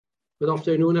Good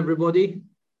afternoon, everybody,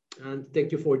 and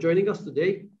thank you for joining us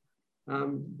today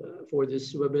for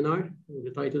this webinar with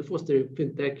the title Fostering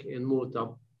FinTech in Malta.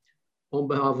 On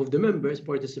behalf of the members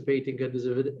participating at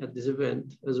this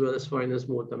event, as well as Finance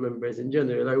Malta members in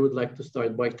general, I would like to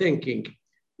start by thanking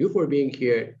you for being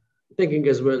here, thanking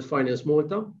as well Finance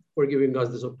Malta for giving us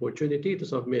this opportunity to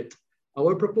submit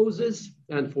our proposals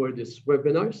and for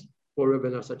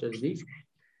webinars such as these.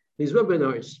 These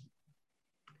webinars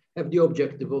have the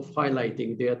objective of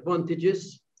highlighting the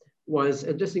advantages whilst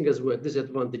addressing as well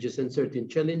disadvantages and certain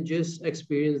challenges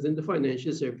experienced in the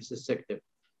financial services sector,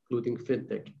 including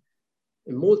FinTech,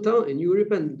 in Malta, in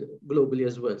Europe, and globally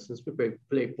as well, since we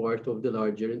play part of the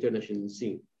larger international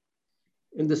scene.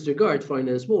 In this regard,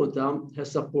 Finance Malta has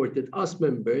supported us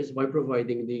members by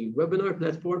providing the webinar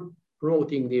platform,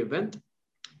 promoting the event,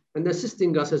 and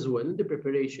assisting us as well in the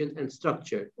preparation and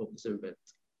structure of this event.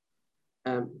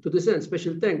 To this end,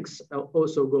 special thanks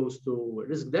also goes to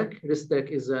RiskDeck. RiskDeck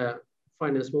is a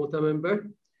Finance Malta member,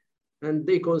 and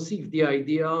they conceived the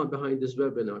idea behind this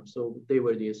webinar. So they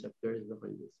were the inceptors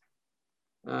behind this.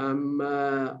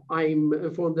 I'm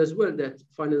informed as well that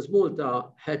Finance Malta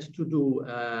had to do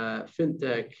a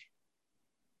FinTech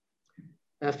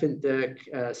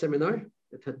seminar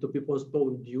that had to be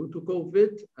postponed due to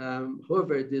COVID.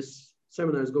 However, this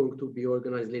seminar is going to be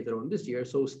organized later on this year,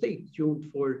 so stay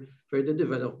tuned for further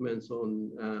developments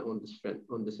on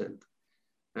this end.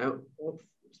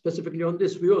 Specifically on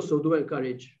this, we also do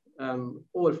encourage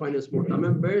all Finance Malta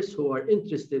members who are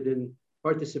interested in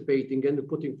participating and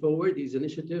putting forward these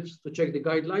initiatives to check the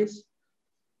guidelines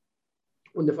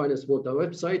on the Finance Malta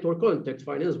website or contact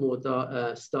Finance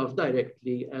Malta staff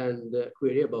directly and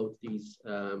query about these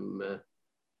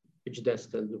pitch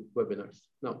desks and webinars.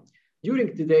 Now,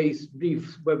 during today's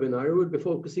brief webinar, we'll be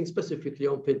focusing specifically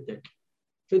on FinTech.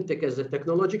 FinTech as a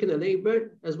technological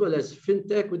enabler, as well as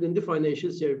FinTech within the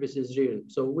financial services realm,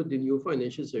 so with the new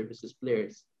financial services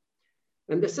players,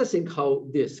 and assessing how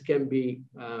this can be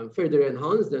further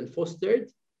enhanced and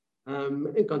fostered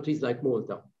in countries like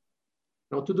Malta.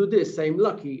 Now, to do this, I'm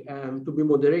lucky to be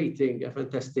moderating a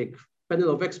fantastic panel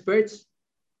of experts.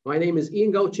 My name is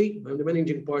Gauci. I'm the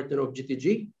managing partner of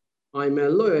GTG. I'm a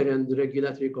lawyer and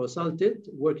regulatory consultant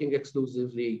working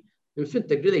exclusively in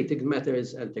FinTech-related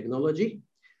matters and technology.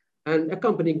 And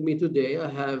accompanying me today, I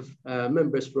have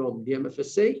members from the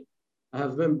MFSA, I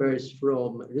have members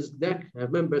from RiskDeck, I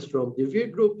have members from the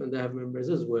deVere group, and I have members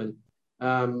as well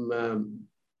from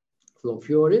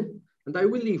Fyorin. And I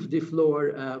will leave the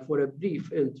floor for a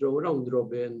brief intro round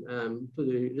robin to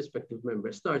the respective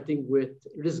members, starting with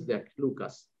RiskDeck.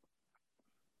 Lucas.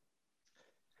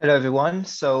 Hello, everyone.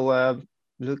 So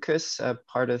Lucas,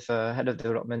 part of head of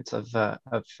development of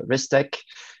RiskDeck.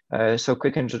 So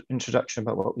quick introduction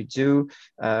about what we do.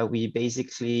 We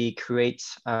basically create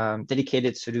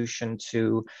dedicated solution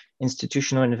to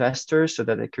institutional investors so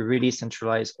that they can really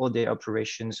centralize all their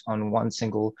operations on one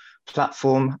single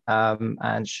platform.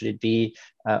 And should it be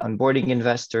onboarding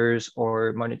investors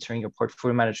or monitoring your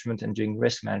portfolio management and doing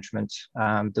risk management,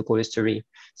 the goal is to really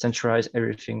centralize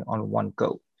everything on one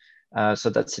go. So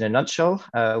that's in a nutshell.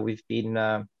 We've been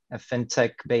a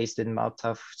FinTech based in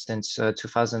Malta since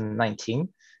 2019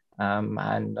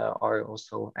 and are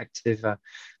also active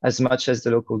as much as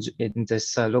the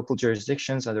local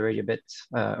jurisdictions and already a bit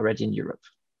already in Europe.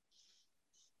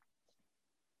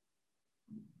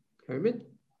 Herman?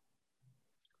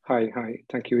 Hi,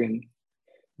 thank you, Ian.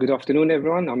 Good afternoon,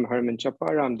 everyone. I'm Herman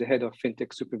Ciappara. I'm the head of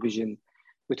Fintech Supervision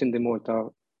within the Malta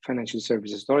Financial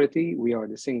Services Authority. We are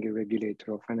the single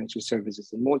regulator of financial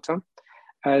services in Malta.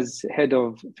 As head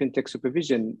of FinTech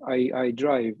Supervision, I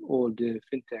drive all the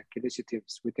FinTech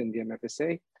initiatives within the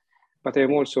MFSA, but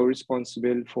I'm also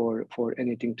responsible for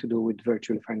anything to do with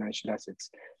virtual financial assets.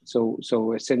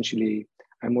 So essentially,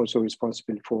 I'm also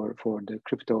responsible for the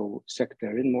crypto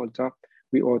sector in Malta.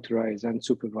 We authorize and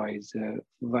supervise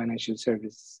financial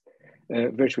service,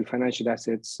 virtual financial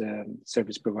assets,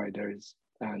 service providers,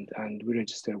 and we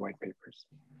register white papers.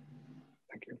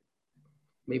 Thank you.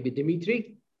 Maybe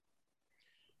Dimitri?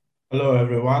 Hello,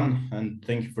 everyone, and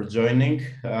thank you for joining.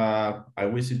 I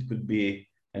wish it could be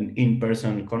an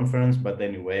in-person conference, but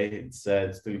anyway, it's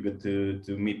still good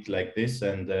to meet like this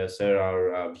and share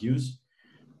our views.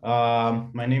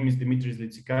 My name is Dimitris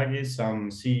Litsikakis. I'm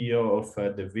CEO of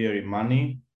deVere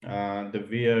Money.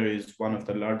 deVere is one of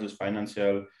the largest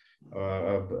financial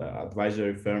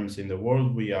advisory firms in the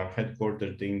world. We are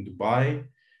headquartered in Dubai.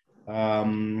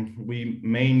 We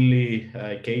mainly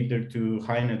cater to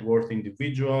high net worth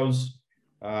individuals,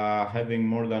 having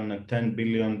more than a $10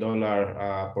 billion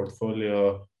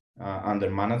portfolio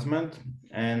under management.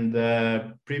 And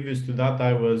previous to that,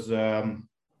 I was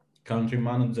country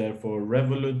manager for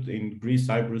Revolut in Greece,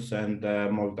 Cyprus, and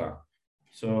Malta.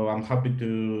 So I'm happy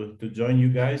to join you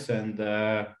guys and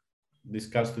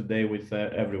discuss today with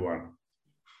everyone.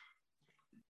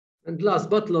 And last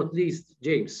but not least,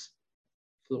 James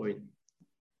Fyorin.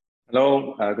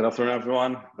 Hello, good afternoon,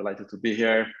 everyone. Delighted to be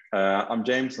here. I'm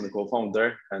James, I'm the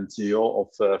co-founder and CEO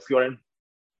of Fyorin.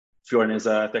 Fyorin is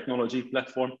a technology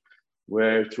platform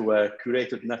where, through a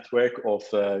curated network of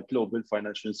global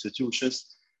financial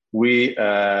institutions, we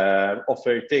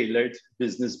offer tailored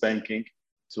business banking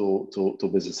to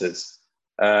businesses.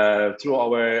 Through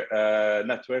our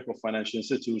network of financial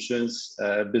institutions,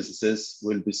 businesses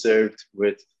will be served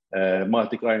with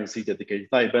multi-currency dedicated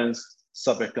IBANs,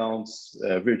 sub-accounts,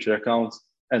 virtual accounts,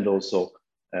 and also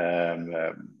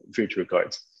virtual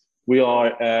cards. We are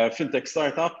a fintech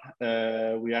startup.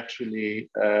 We actually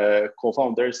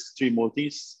co-founders, 3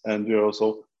 Maltese, and we're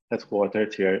also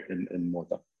headquartered here in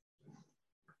Malta.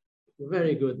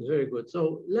 Very good, very good.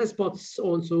 So let's pass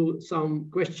on to some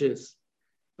questions.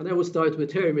 And I will start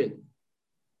with Herman.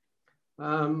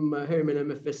 Herman,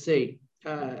 MFSA.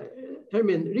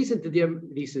 Herman,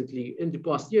 recently, in the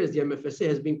past years, the MFSA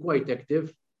has been quite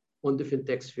active on the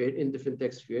fintech sphere, in the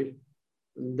fintech sphere.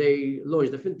 They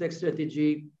launched the fintech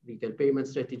strategy, retail payment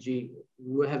strategy.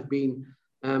 We have been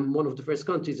one of the first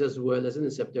countries as well as an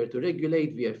inceptor to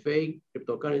regulate VFA,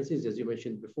 cryptocurrencies, as you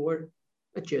mentioned before,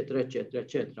 etc., etc.,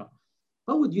 etc.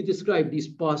 How would you describe these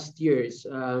past years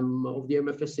of the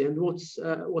MFSA and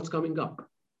what's coming up?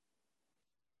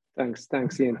 Thanks,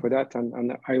 Ian, for that.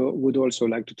 And I would also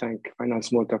like to thank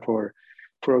Finance Malta for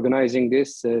organizing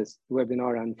this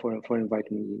webinar and for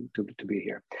inviting me to be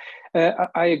here.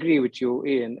 I agree with you,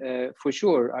 Ian. For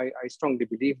sure, I strongly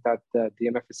believe that the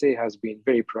MFSA has been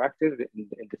very proactive in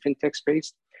the fintech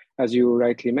space. As you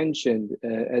rightly mentioned,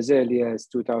 as early as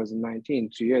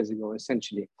 2019, 2 years ago,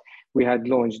 essentially, we had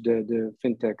launched the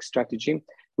fintech strategy,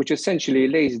 which essentially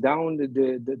lays down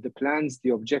the plans,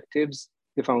 the objectives,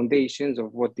 the foundations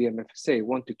of what the MFSA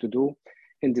wanted to do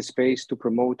in the space to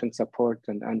promote and support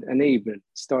and enable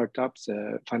startups,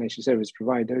 financial service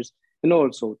providers, and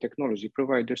also technology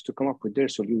providers to come up with their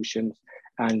solutions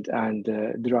and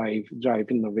drive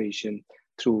innovation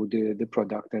through the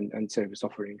product and service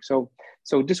offering. So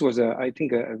this was, I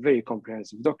think, a very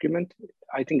comprehensive document.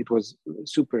 I think it was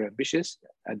super ambitious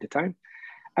at the time.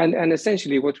 And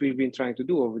essentially what we've been trying to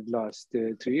do over the last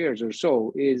 3 years or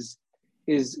so is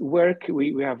work.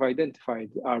 We have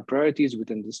identified our priorities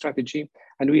within the strategy,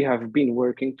 and we have been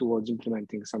working towards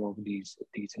implementing some of these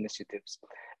initiatives.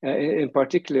 In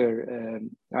particular,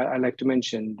 I like to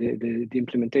mention the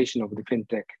implementation of the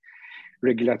FinTech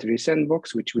regulatory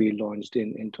sandbox, which we launched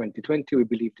in 2020. We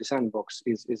believe the sandbox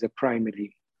is a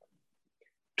primary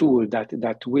tool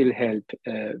that will help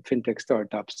FinTech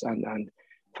startups and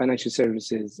financial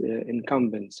services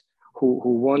incumbents who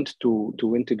want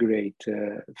to integrate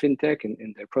FinTech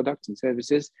in their products and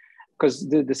services, because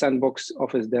the sandbox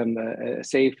offers them a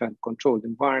safe and controlled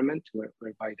environment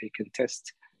whereby they can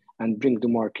test and bring to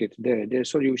market their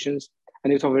solutions.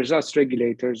 And it offers us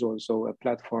regulators also a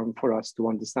platform for us to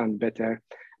understand better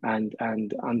and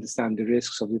understand the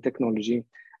risks of the technology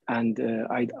and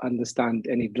understand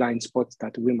any blind spots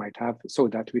that we might have, so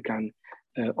that we can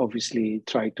obviously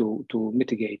try to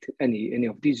mitigate any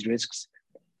of these risks,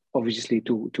 obviously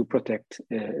to protect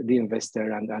the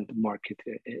investor and market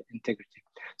integrity.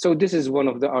 So this is one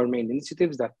of our main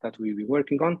initiatives that we've been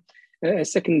working on. A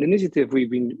second initiative we've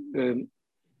been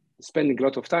spending a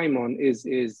lot of time on is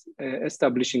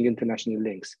establishing international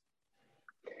links.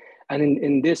 And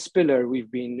in this pillar,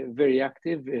 we've been very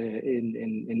active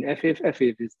in EFIF.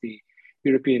 EFIF is the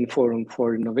European Forum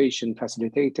for Innovation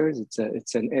Facilitators.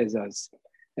 It's an ESA's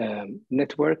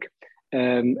network.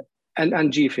 And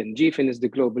GFIN. GFIN is the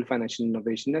Global Financial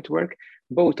Innovation Network.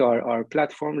 Both are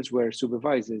platforms where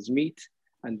supervisors meet,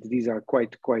 and these are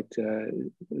quite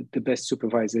the best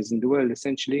supervisors in the world,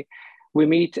 essentially. We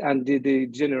meet, and the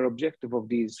general objective of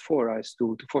these fora is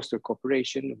to foster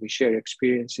cooperation. We share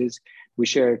experiences, we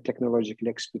share technological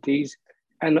expertise,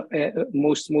 and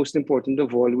most important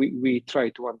of all, we try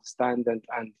to understand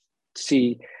and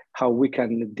see how we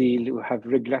can have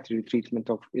regulatory treatment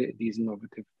of these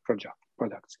innovative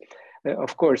products.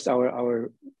 Of course, our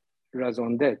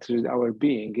raison d'etre, our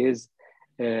being is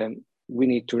we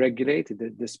need to regulate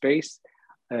the space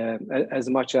as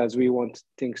much as we want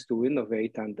things to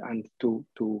innovate and to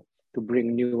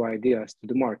bring new ideas to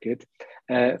the market.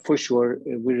 For sure,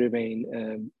 we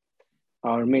remain,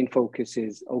 our main focus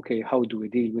is, okay, how do we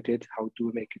deal with it? How do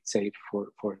we make it safe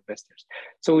for investors?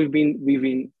 So we've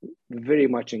been very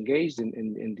much engaged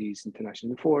in these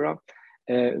international fora.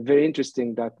 Very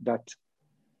interesting that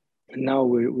Now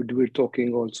we're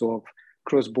talking also of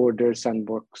cross-border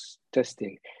sandbox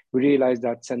testing. We realize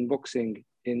that sandboxing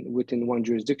within one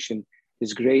jurisdiction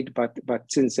is great, but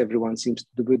since everyone seems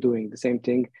to be doing the same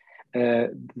thing,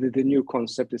 the new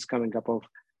concept is coming up of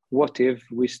what if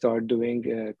we start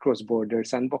doing cross-border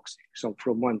sandboxing? So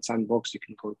from one sandbox, you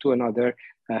can go to another,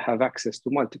 have access to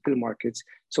multiple markets.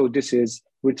 So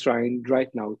we're trying right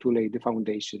now to lay the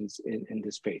foundations in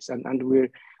this space. And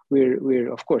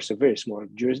we're of course a very small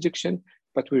jurisdiction,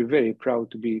 but we're very proud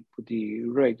to be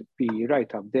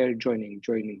right up there, joining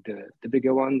the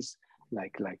bigger ones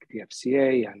like the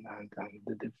FCA and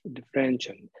the French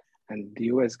and the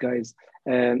US guys,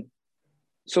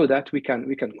 so that we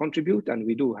can contribute, and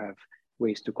we do have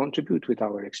ways to contribute with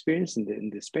our experience in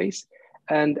this space,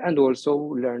 and also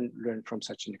learn from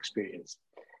such an experience.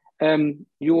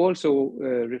 You also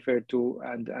referred to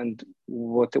and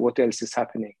what else is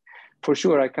happening. For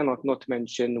sure, I cannot not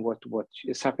mention what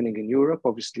is happening in Europe.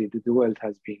 Obviously, the world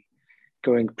has been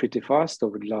going pretty fast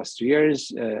over the last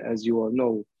years. As you all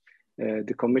know,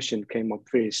 the Commission came up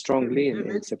very strongly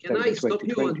in September 2020. Can I stop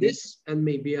you on this? And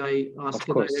maybe I ask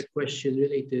a direct question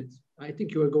related. I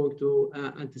think you are going to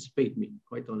anticipate me,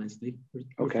 quite honestly.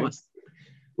 Okay. Fast.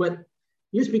 Well,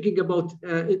 you're speaking about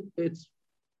it's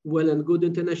well and good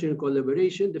international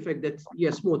collaboration. The fact that,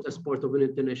 yes, Malta is part of an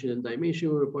international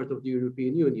dimension, we're part of the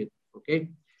European Union, okay?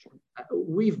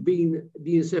 We've been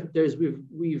the inceptors,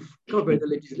 we've covered the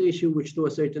legislation, which to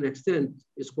a certain extent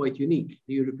is quite unique.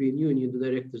 The European Union, the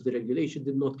directives, the regulation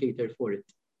did not cater for it.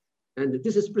 And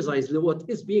this is precisely what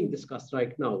is being discussed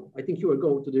right now. I think you are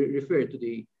going to refer to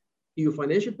the EU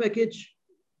financial package,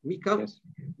 MiCA, yes,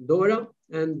 DORA,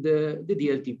 and the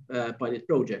DLT pilot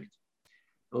project.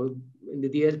 In the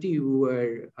DLT, we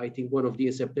were, I think, one of the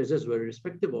inceptors as well,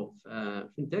 respective of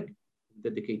FinTech,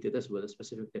 dedicated as well as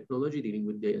specific technology dealing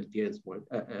with the DLT and smart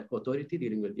authority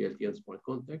dealing with the DLT and smart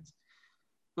contracts.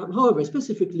 However,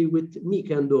 specifically with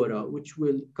MiCA and DORA, which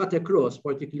will cut across,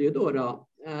 particularly DORA,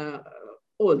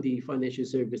 all the financial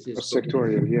services.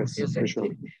 Sectorial, yes, for sure.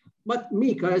 But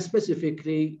MiCA is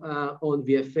specifically on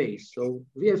VFAs. So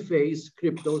VFAs,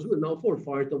 cryptos will now form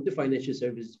part of the financial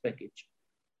services package.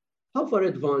 How far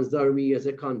advanced are we as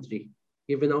a country,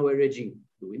 given our regime?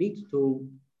 Do we need to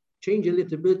change a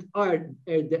little bit? Are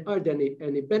there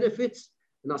any benefits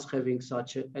in us having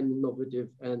such an innovative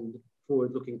and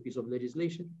forward-looking piece of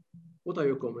legislation? What are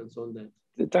your comments on that?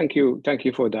 Thank you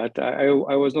for that.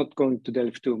 I was not going to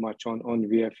delve too much on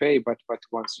VFA, but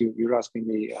once you're asking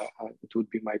me, it would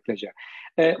be my pleasure.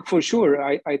 For sure,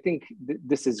 I think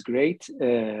this is great.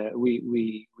 We're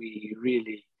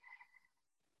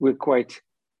quite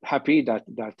happy that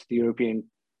the European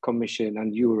Commission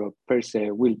and Europe per se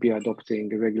will be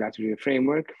adopting a regulatory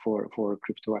framework for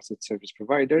crypto asset service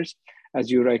providers.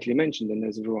 As you rightly mentioned, and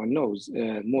as everyone knows,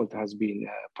 Malta has been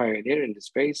a pioneer in the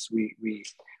space.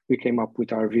 We came up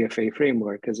with our VFA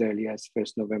framework as early as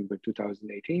 1st November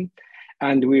 2018.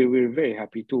 And we're very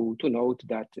happy to note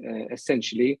that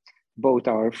essentially both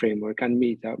our framework and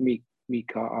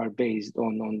MiCA are based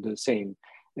on the same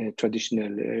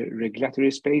traditional regulatory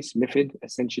space, MiFID,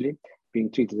 essentially, being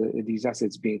treated, these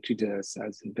assets being treated as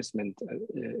investment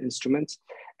instruments.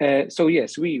 So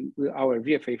yes, our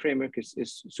VFA framework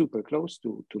is super close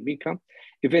to MiCA.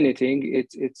 If anything,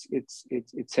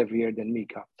 it's heavier than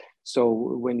MiCA. So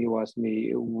when you ask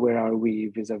me where are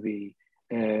we vis-a-vis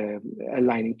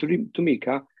aligning to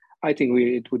MiCA, I think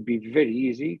it would be very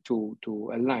easy to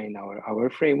align our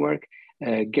framework,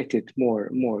 get it more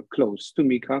close to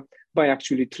MiCA by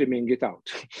actually trimming it out.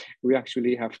 We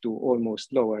actually have to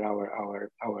almost lower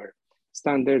our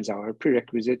standards, our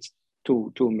prerequisites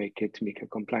to make it MiCA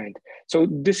compliant. So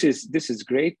this is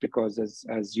great because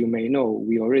as you may know,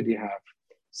 we already have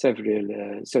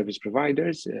several service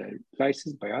providers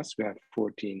licensed by us. We have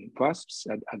 14 WASPs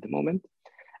at the moment,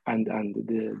 and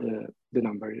the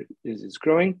number is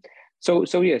growing.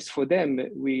 So yes, for them,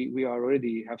 we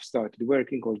already have started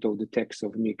working, although the text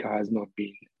of MiCA has not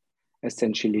been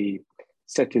essentially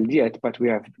settled yet, but we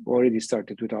have already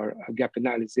started with our gap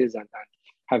analysis and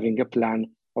having a plan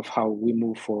of how we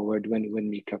move forward when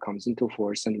MiCA comes into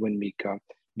force and when MiCA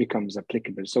becomes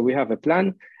applicable. So we have a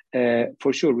plan.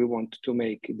 For sure, we want to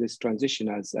make this transition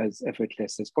as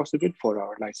effortless as possible for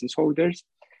our license holders.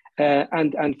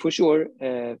 And for sure,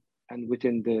 and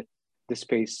within the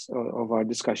space of our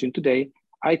discussion today,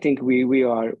 I think we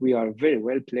are very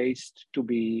well placed to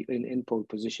be in pole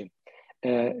position.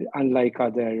 Unlike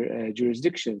other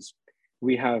jurisdictions,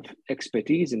 we have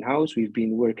expertise in-house. We've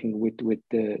been working with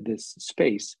this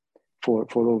space for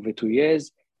over 2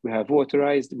 years. We have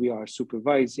authorized, we are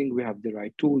supervising, we have the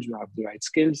right tools, we have the right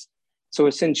skills. So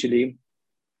essentially,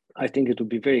 I think it would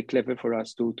be very clever for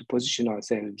us to position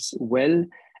ourselves well,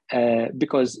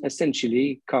 because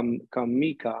essentially, come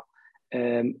MiCA,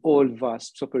 all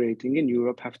VASPs operating in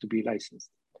Europe have to be licensed.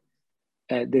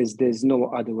 There's no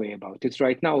other way about it.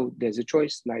 Right now, there's a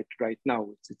choice. Like right now,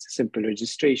 it's a simple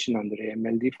registration under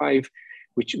AMLD5,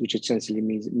 which essentially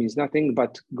means nothing.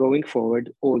 But going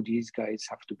forward, all these guys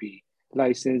have to be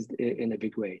licensed in a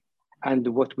big way. And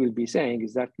what we'll be saying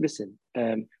is that, listen,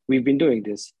 we've been doing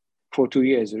this for 2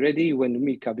 years already. When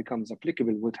MiCA becomes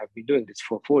applicable, we'll have been doing this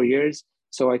for 4 years.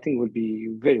 So I think we'll be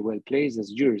very well placed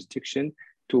as jurisdiction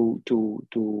to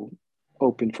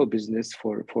open for business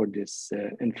for this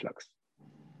influx.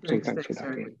 Thanks, so thanks for that.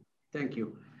 Herman. Thank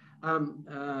you.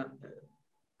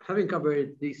 Having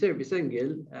covered the service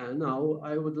angle, now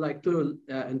I would like to,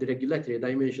 and the regulatory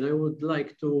dimension, I would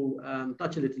like to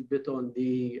touch a little bit on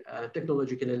the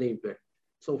technological enabler.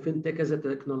 So FinTech as a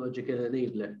technological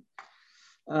enabler.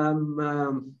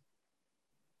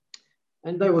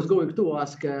 And I was going to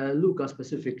ask Lucas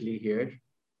specifically here.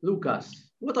 Lucas,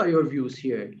 what are your views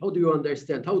here? How do you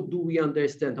understand? How do we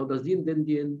understand? How does the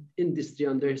Indian industry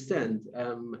understand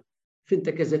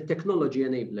FinTech as a technology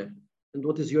enabler? And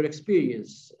what is your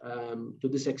experience to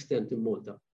this extent in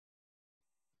Malta?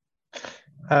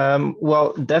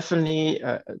 Well, definitely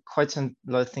quite a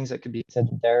lot of things that could be said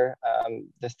there.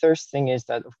 The first thing is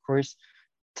that, of course,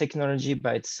 technology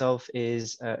by itself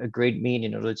is a great mean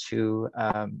in order to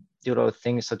do a lot of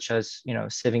things such as,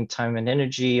 saving time and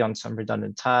energy on some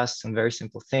redundant tasks and very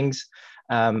simple things,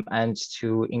 and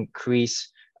to increase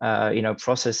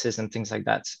processes and things like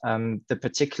that. The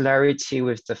particularity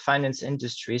with the finance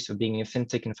industry, so being a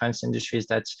FinTech in finance industry, is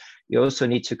that you also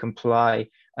need to comply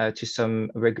to some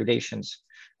regulations.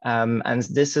 And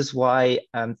this is why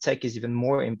tech is even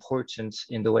more important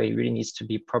in the way it really needs to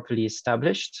be properly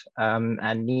established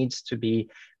and needs to be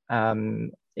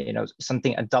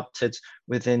something adopted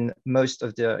within most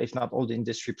of the, if not all the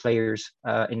industry players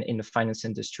in the finance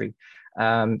industry.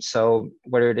 So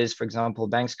whether it is, for example,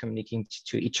 banks communicating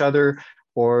to each other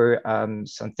or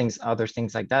other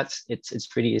things like that, it's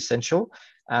pretty essential.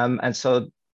 And so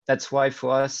that's why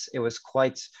for us, it was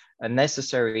quite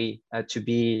necessary to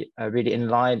be really in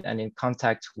line and in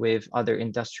contact with other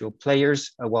industrial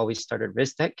players while we started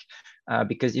RiskDeck,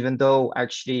 because even though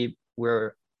actually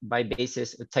we're by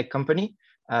basis a tech company,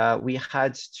 we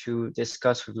had to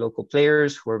discuss with local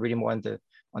players who are really more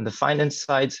on the finance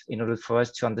side in order for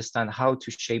us to understand how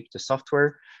to shape the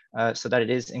software so that it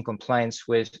is in compliance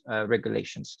with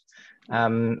regulations.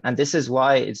 And this is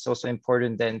why it's also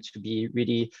important then to be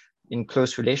really in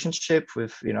close relationship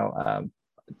with,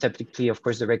 typically, of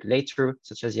course, the regulator,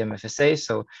 such as the MFSA.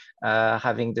 So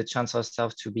having the chance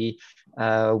ourselves to be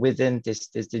within this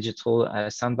digital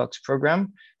sandbox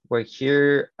program, where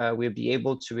here we'll be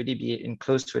able to really be in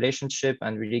close relationship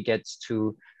and really get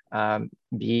to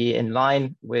be in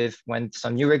line with when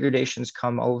some new regulations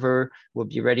come over. We'll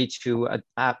be ready to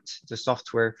adapt the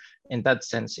software in that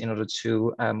sense in order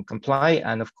to comply,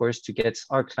 and of course to get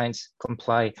our clients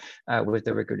comply with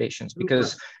the regulations.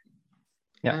 Because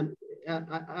yeah.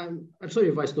 I'm sorry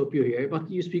if I stop you here, but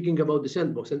you're speaking about the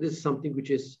sandbox, and this is something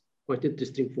which is quite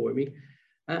interesting for me.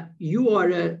 You are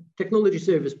a technology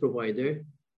service provider.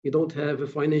 You don't have a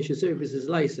financial services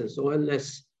license, so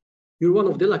unless you're one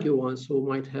of the lucky ones who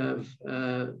might have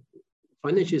a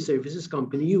financial services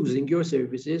company using your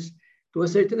services, to a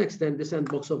certain extent, the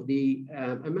sandbox of the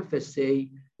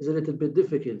MFSA is a little bit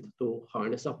difficult to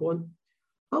harness upon.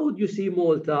 How would you see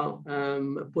Malta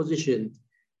positioned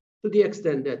to the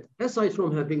extent that, aside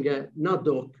from having a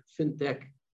NADOC FinTech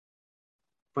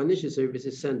financial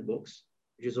services sandbox,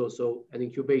 which is also an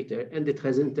incubator, and it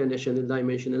has international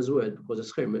dimension as well, because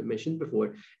as Herman mentioned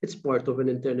before, it's part of an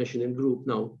international group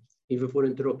now, even for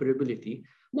interoperability.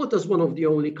 Malta is one of the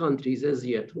only countries as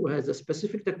yet who has a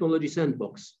specific technology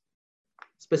sandbox,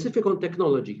 specific on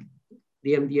technology,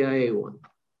 the MDIA one.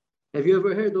 Have you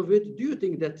ever heard of it? Do you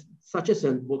think that such a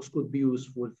sandbox could be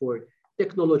useful for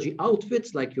technology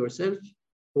outfits like yourself,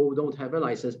 who don't have a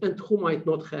license and who might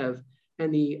not have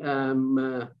any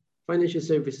financial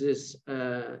services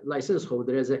license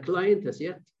holder as a client as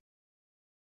yet?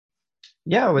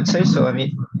 Yeah, I would say so. I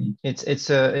mean, it's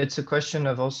a question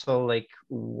of also like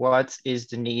what is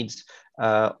the needs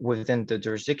within the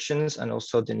jurisdictions, and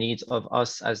also the needs of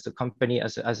us as the company,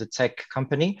 as a tech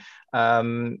company.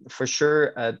 For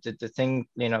sure, the thing,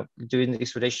 doing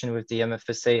this relation with the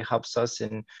MFSA helps us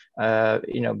in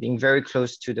being very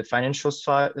close to the financial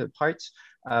part,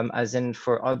 as in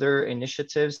for other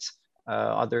initiatives,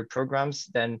 other programs,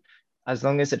 then as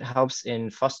long as it helps in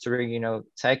fostering,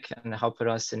 tech and helping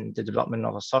us in the development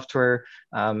of a software,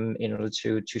 in order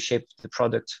to shape the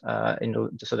product,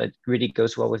 so that it really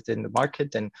goes well within the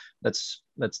market, then that's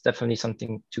definitely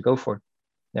something to go for.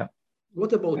 Yeah.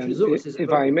 What about resources?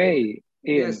 If I may,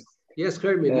 Ian. Yes,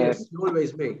 Herman, yes, you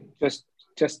always may.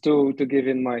 Just to give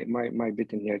in my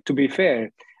bit in here. To be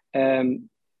fair,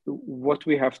 what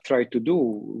we have tried to do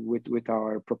with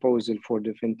our proposal for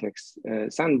the fintech's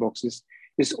sandboxes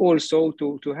is also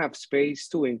to have space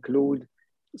to include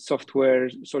software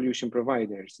solution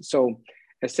providers. So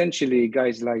essentially,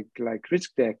 guys like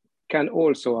RiskDeck can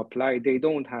also apply. They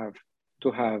don't have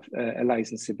to have a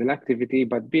licensable activity,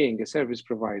 but being a service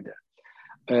provider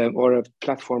or a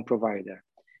platform provider,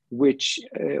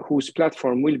 whose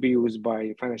platform will be used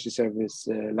by financial service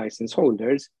license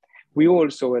holders, we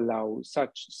also allow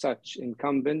such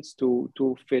incumbents to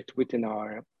fit within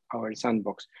our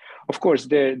sandbox. Of course,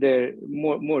 they're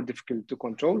more difficult to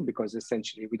control because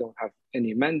essentially we don't have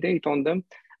any mandate on them,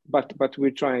 but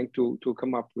we're trying to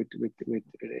come up with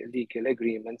legal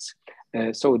agreements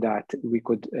so that we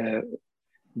could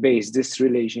base this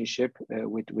relationship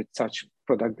with such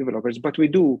product developers. But we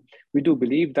do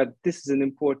believe that this is an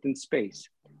important space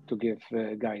to give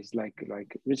guys like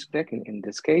RiskDeck in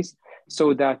this case,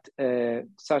 so that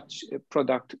such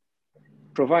product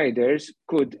providers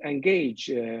could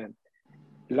engage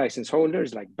license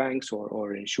holders like banks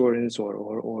or insurance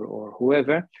or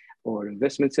whoever, or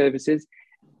investment services,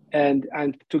 and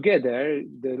together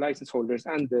the license holders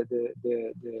and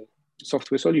the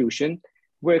software solution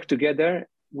work together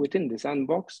within the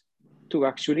sandbox to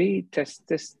actually test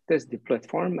the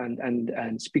platform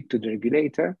and speak to the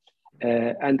regulator.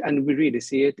 And we really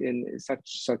see it in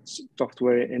such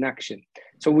software in action.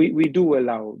 So we do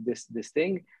allow this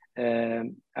thing,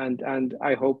 and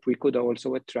I hope we could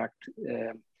also attract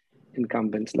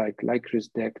incumbents like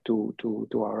RiskDeck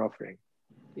to our offering.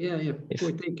 Yeah.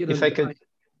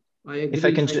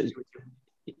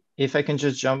 If I can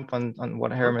just jump on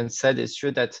what Herman said, it's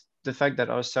true that the fact that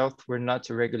ourselves, we're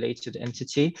not a regulated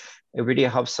entity, it really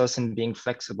helps us in being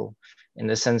flexible, in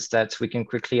the sense that we can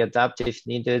quickly adapt if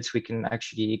needed. We can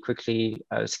actually quickly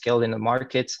scale in the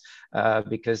market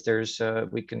because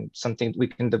we can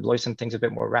deploy some things a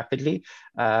bit more rapidly,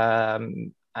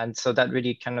 and so that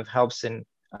really kind of helps in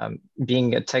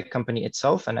being a tech company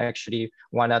itself, and actually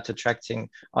why not attracting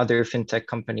other fintech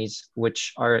companies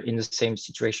which are in the same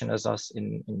situation as us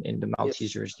in the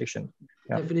Maltese jurisdiction.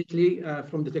 Yeah. Definitely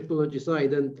from the technology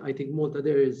side, and I think Malta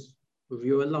there is, if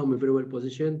you allow me, very well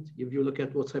positioned. If you look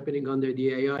at what's happening under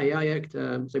the AI Act,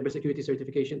 cybersecurity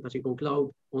certification touching on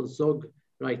cloud, on SOG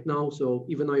right now, so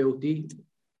even IoT,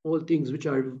 all things which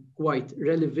are quite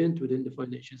relevant within the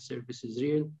financial services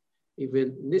realm,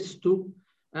 even NIS2.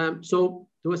 So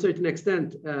to a certain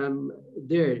extent,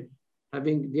 they're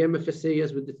having the MFSA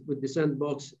as with the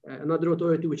sandbox, another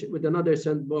authority with another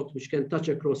sandbox which can touch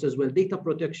across as well data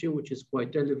protection, which is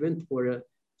quite relevant for a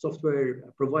software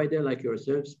provider like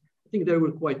yourselves. I think they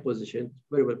were quite positioned,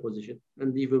 very well positioned,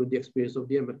 and even with the experience of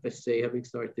the MFSA having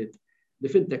started the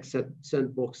fintech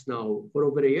sandbox now for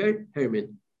over a year,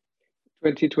 Herman.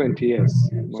 2020, yes.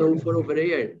 So for over a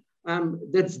year.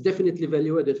 That's definitely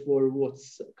value added for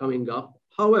what's coming up.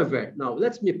 However, now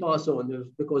let me pass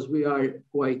on because we are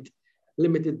quite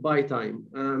limited by time.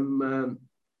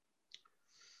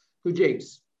 To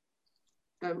James.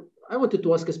 I wanted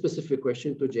to ask a specific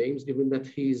question to James, given that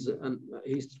he's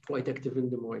quite active in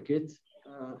the market.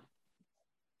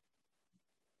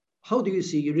 How do you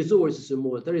see resources in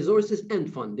Malta, resources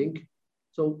and funding?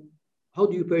 So how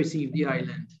do you perceive the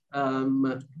island?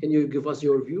 Can you give us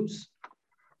your views?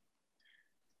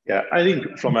 Yeah, I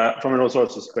think from a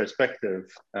resources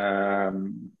perspective,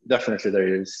 definitely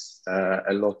there is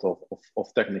a lot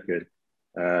of technical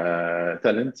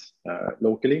talent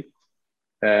locally.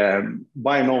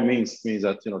 By no means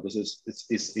that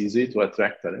it's easy to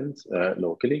attract talent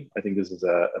locally. I think this is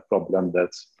a problem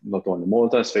that not only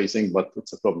Malta is facing, but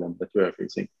it's a problem that we are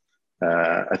facing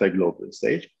at a global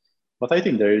stage. But I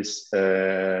think there is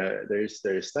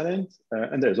talent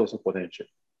and there is also potential.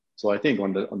 So I think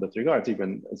on that regard,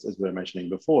 even as we were mentioning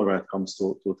before, when it comes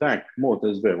to tech, Malta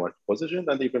is very much positioned,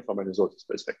 and even from a resources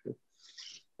perspective.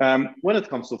 When it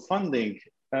comes to funding,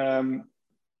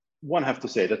 one have to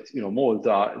say that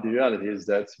Malta, the reality is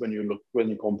that when you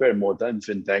compare Malta and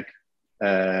fintech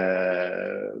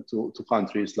to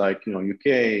countries like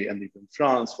UK and even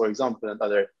France, for example, and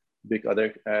other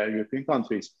European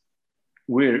countries,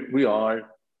 we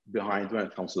are behind when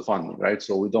it comes to funding, right?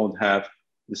 So we don't have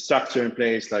the structure in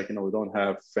place, like we don't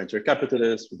have venture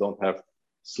capitalists, we don't have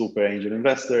super angel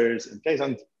investors in place,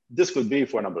 and this could be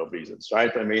for a number of reasons,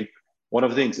 right? I mean, One of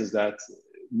the things is that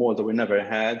Malta, we never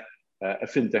had a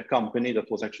fintech company that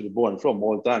was actually born from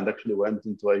Malta and actually went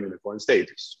into a unicorn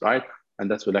status, right? And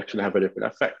that will actually have a ripple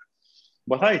effect.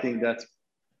 But I think that,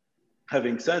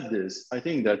 having said this, I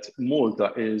think that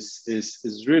Malta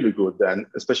is really good then,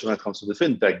 especially when it comes to the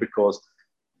fintech, because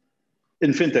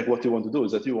in fintech, what you want to do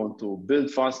is that you want to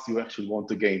build fast, you actually want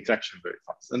to gain traction very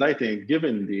fast. And I think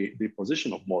given the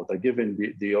position of Malta, given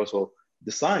also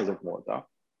the size of Malta,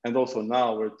 and also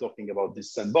now we're talking about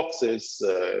these sandboxes,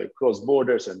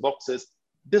 cross-border sandboxes,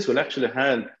 this will actually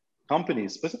help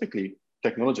companies, specifically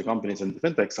technology companies and the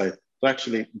fintech side, to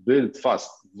actually build fast,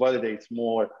 validate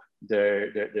more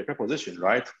their proposition,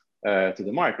 right, to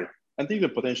the market, and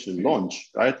even potentially launch,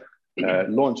 right?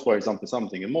 Launch, for example,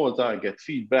 something in Malta, get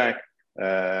feedback,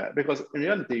 because in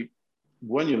reality,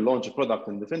 when you launch a product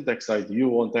in the fintech side, you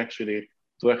want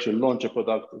to launch a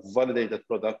product, validate that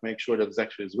product, make sure that it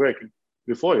actually is working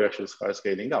before you actually start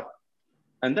scaling up.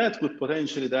 And that could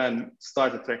potentially then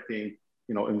start attracting,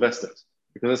 investors.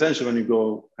 Because essentially when you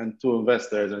go and to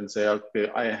investors and say, okay,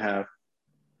 I have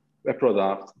a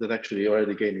product that actually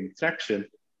already gaining traction,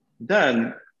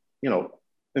 then,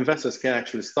 investors can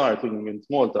actually start looking into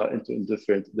Malta into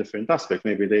different aspects.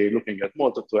 Maybe they're looking at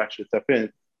Malta to actually tap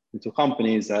into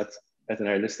companies at an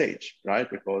early stage, right?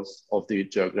 Because of the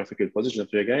geographical position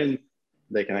that we're in,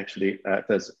 they can actually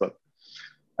test the product.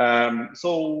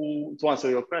 So to answer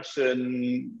your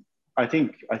question, I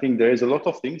think there is a lot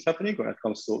of things happening when it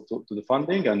comes to the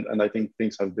funding, and I think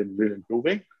things have been really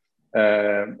improving.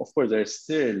 Of course, there's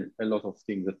still a lot of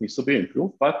things that needs to be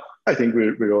improved, but I think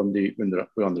we're on the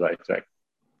right track.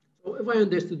 So if I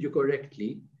understood you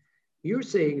correctly, you're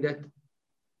saying that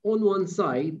on one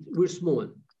side, we're small.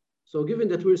 So given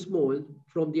that we're small,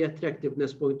 from the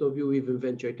attractiveness point of view, even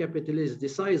venture capital is the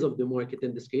size of the market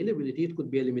and the scalability, it could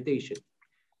be a limitation.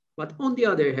 But on the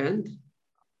other hand,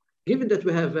 given that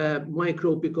we have a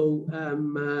micro-pico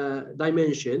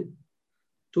dimension,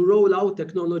 to roll out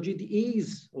technology, the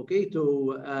ease, okay,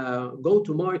 to go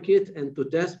to market and to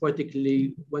test,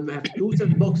 particularly when we have two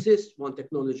sandboxes, one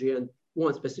technology and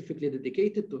one specifically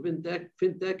dedicated to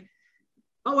fintech.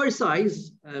 Our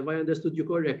size, if I understood you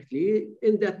correctly,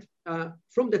 in that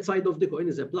from that side of the coin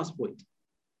is a plus point.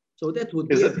 So that would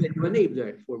be a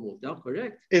enabler for Malta,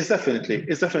 correct? It's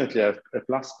definitely a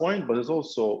plus point, but it's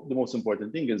also the most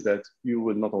important thing is that you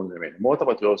will not only remain in Malta,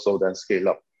 but you also then scale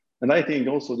up. And I think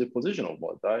also the position of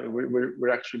Malta, we're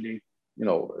actually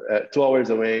 2 hours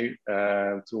away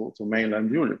to mainland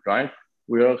Europe, right?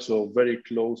 We're also very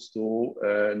close to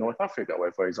North Africa,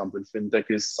 where, for example, fintech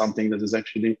is something that is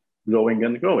actually growing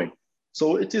and growing.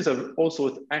 So it is also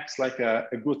it acts like a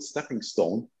good stepping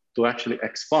stone to actually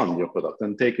expand your product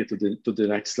and take it to the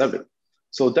next level.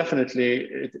 So definitely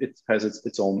it has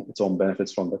its own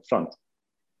benefits from that front.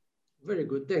 Very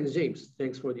good. Thanks, James.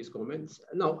 Thanks for these comments.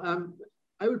 Now,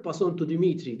 I will pass on to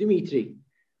Dimitri. Dimitri,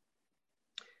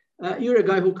 you're a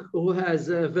guy who has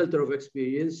a wealth of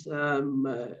experience,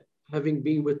 having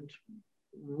been with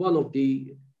one of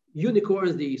the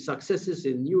unicorns, the successes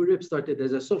in Europe, started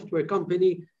as a software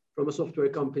company. From a software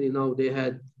company, now they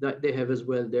have as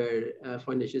well their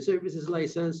financial services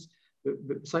licenses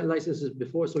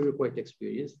before, so you're quite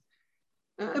experienced.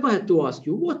 If I had to ask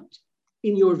you, what,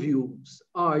 in your views,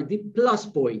 are the plus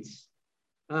points?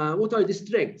 What are the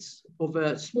strengths of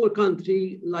a small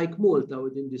country like Malta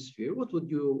within this sphere? What would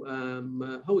you,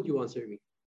 how would you answer me?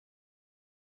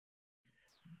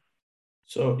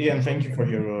 So Ian, thank you for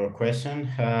your question.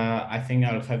 I think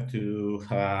I'll have to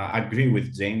agree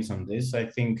with James on this. I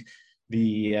think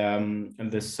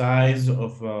the size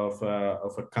of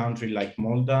a country like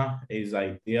Malta is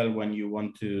ideal when you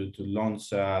want to launch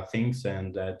things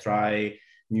and try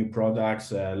new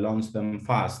products, launch them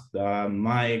fast.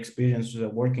 My experience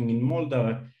working in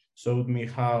Malta showed me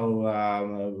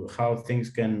how things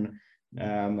can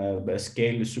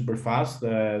scale super fast.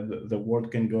 The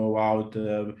word can go out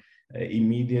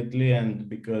immediately, and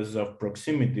because of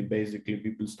proximity, basically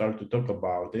people start to talk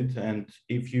about it. And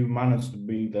if you manage to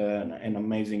build an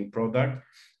amazing product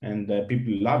and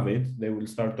people love it, they will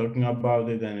start talking about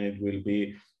it, and it will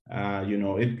be,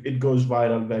 it goes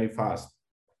viral very fast.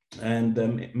 And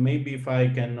maybe if I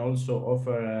can also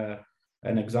offer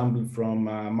an example from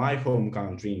my home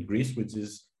country in Greece, which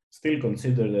is still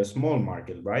considered a small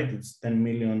market, right? It's 10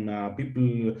 million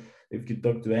people. If you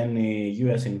talk to any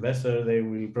US investor, they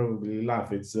will probably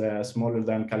laugh. It's smaller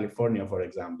than California, for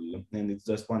example, and it's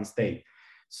just one state.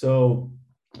 So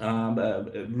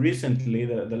recently,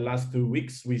 the last 2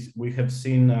 weeks, we have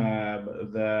seen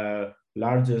the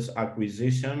largest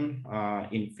acquisition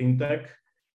in fintech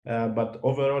but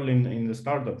overall in the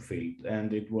startup field.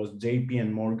 And it was JP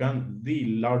and Morgan,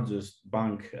 the largest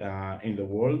bank in the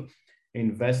world,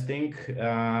 investing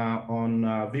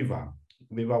on Viva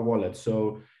Wallet.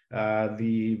 So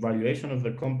the valuation of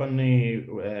the company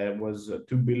was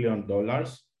 $2 billion.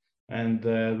 And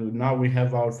now we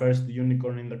have our first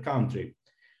unicorn in the country.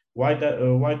 Why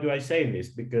do I say this?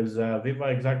 Because Viva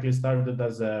exactly started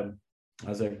as a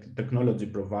technology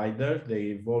provider. They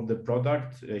evolved the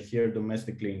product here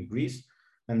domestically in Greece,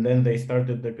 and then they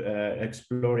started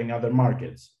exploring other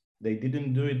markets. They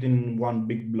didn't do it in one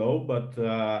big blow, but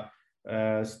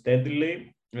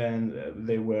steadily, and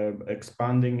they were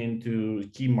expanding into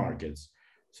key markets.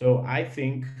 So I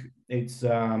think it's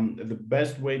the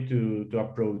best way to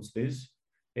approach this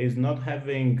is not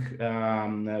having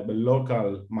a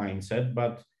local mindset,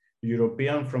 but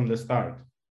European from the start,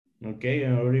 okay,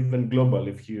 or even global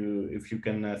if you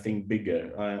can think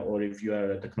bigger, or if you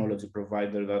are a technology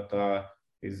provider that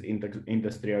is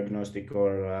industry agnostic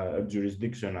or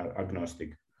jurisdiction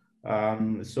agnostic.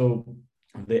 So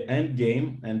the end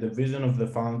game and the vision of the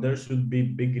founder should be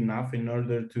big enough in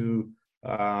order to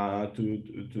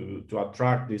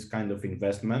attract this kind of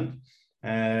investment.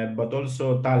 But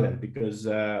also talent, because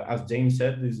as James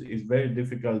said, it's very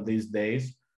difficult these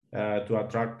days to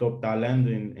attract top talent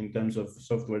in terms of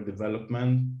software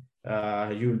development.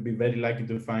 You'll be very lucky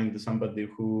to find somebody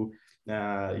who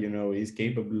is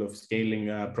capable of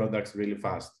scaling products really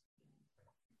fast.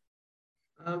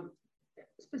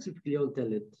 Specifically on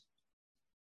talent,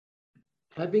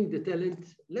 having the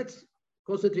talent, let's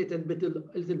concentrate a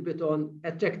little bit on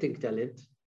attracting talent.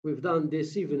 We've done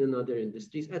this even in other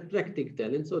industries, attracting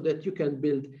talent so that you can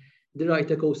build the right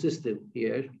ecosystem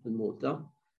here in Malta.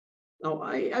 Now,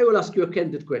 I will ask you a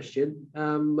candid question.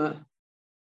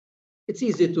 It's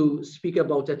easy to speak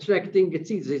about attracting. It's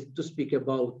easy to speak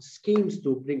about schemes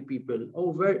to bring people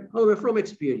over. However, from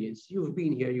experience, you've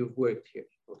been here, you've worked here,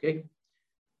 okay?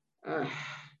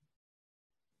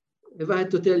 If I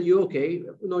had to tell you, okay,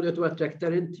 in order to attract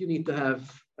talent, you need to have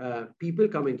people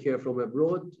coming here from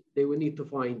abroad. They will need to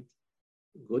find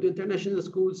good international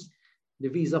schools. The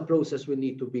visa process will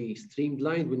need to be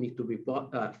streamlined, will need to be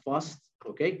fast,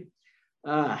 okay?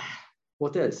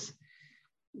 What else?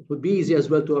 It would be easy as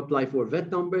well to apply for VAT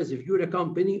numbers if you're a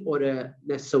company or an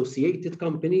associated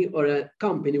company or a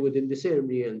company within this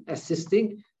area and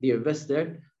assisting the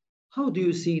investor. How do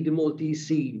you see the Maltese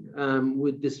scene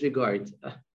with this regard?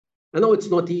 I know it's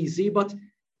not easy, but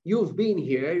you've been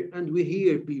here and we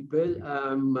hear people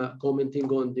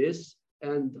commenting on this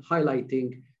and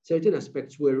highlighting certain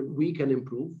aspects where we can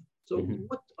improve. So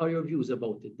what are your views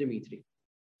about it, Dimitri?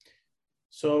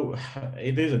 So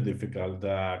it is a difficult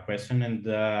question, and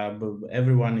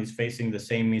everyone is facing the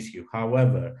same issue.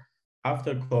 However,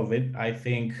 after COVID, I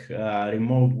think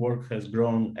remote work has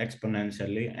grown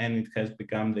exponentially and it has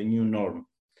become the new norm.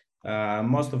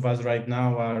 Most of us right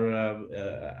now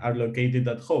are located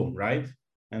at home, right?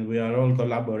 And we are all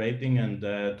collaborating and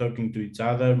talking to each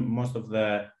other. Most of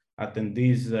the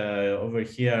attendees over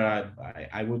here,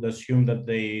 I would assume that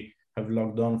they have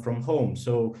logged on from home.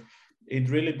 So it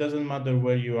really doesn't matter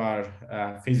where you are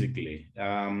physically.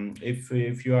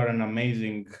 If you are an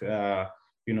amazing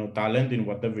talent in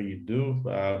whatever you do,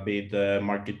 be it a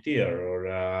marketeer or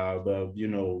a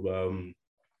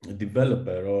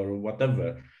developer or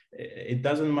whatever, it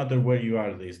doesn't matter where you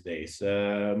are these days.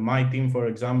 My team, for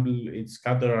example, it's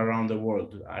scattered around the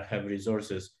world. I have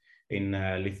resources in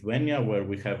Lithuania, where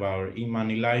we have our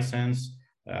e-money license.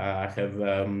 I have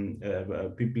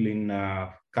people in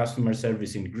customer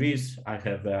service in Greece. I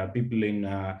have people in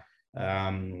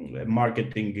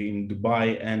marketing in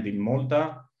Dubai and in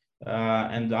Malta,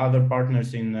 and other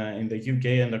partners in the UK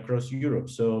and across Europe.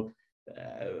 So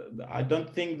I don't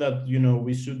think that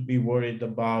we should be worried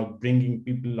about bringing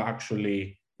people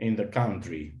actually in the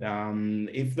country.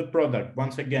 If the product,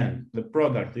 once again, the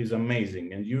product is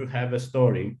amazing and you have a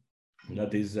story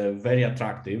that is very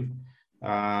attractive,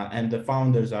 and the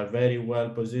founders are very well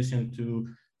positioned to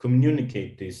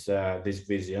communicate this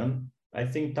vision, I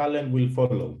think talent will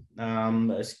follow.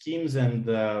 Schemes and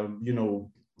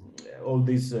all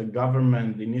these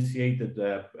government initiated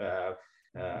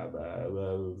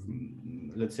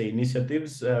let's say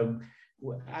initiatives,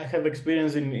 I have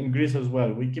experience in Greece as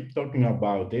well. We keep talking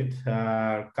about it.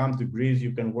 Come to Greece,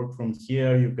 you can work from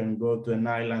here, you can go to an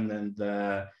island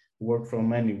and work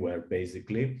from anywhere,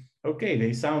 basically. Okay,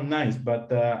 they sound nice,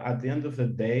 but at the end of the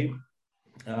day,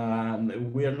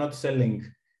 we are not selling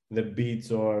the beach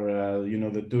or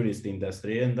the tourist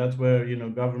industry, and that's where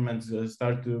governments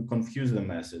start to confuse the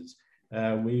message.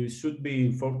 We should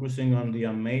be focusing on the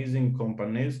amazing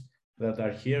companies that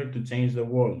are here to change the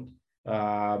world.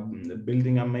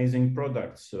 building amazing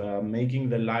products, making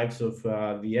the lives of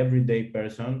the everyday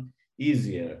person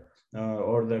easier,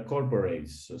 or the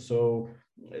corporates. So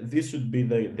this should be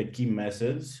the key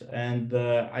message. And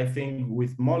I think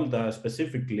with Malta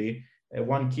specifically,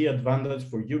 one key advantage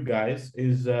for you guys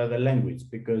is the language,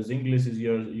 because English is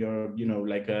your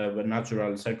like a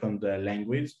natural second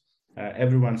language.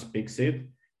 Everyone speaks it.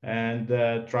 And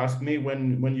trust me,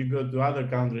 when you go to other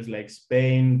countries like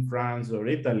Spain, France, or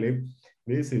Italy,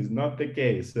 this is not the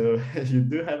case. So you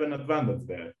do have an advantage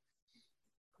there.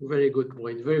 Very good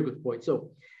point. Very good point.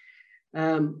 So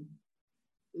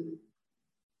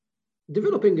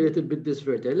developing a little bit this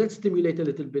further, let's stimulate a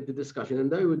little bit the discussion.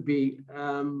 And I would be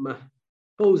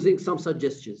posing some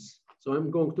suggestions. So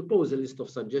I'm going to pose a list of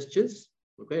suggestions.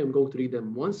 Okay, I'm going to read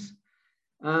them once.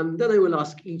 Then I will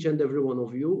ask each and every one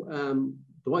of you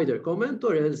to either comment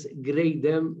or else grade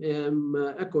them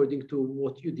according to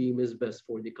what you deem is best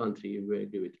for the country, if you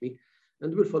agree with me.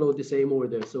 And we'll follow the same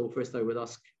order. So first I will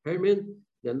ask Herman,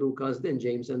 then Lucas, then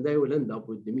James, and I will end up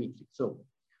with Dimitri. So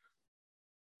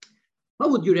how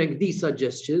would you rank these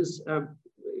suggestions?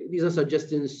 These are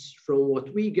suggestions from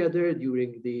what we gathered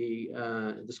during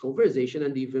this conversation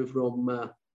and even from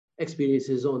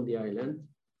experiences on the island.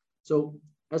 So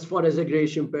as far as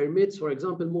aggregation permits, for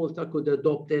example, Malta could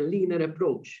adopt a leaner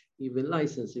approach, even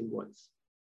licensing wise.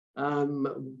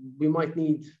 We might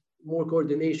need more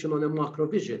coordination on a macro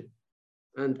vision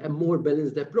and a more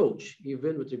balanced approach,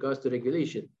 even with regards to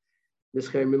regulation. Ms.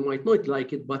 Herman might not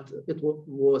like it, but it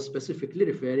was specifically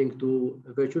referring to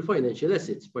virtual financial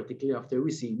assets, particularly after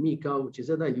we see MiCA, which is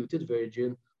a diluted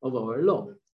version of our law.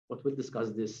 But we'll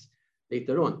discuss this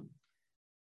later on.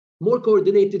 More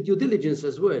coordinated due diligence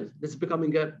as well. That's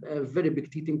becoming a very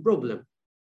big teething problem.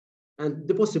 And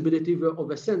the possibility of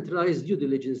a centralized due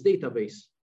diligence database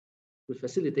will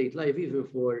facilitate life even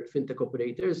for fintech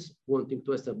operators wanting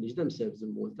to establish themselves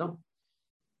in Malta.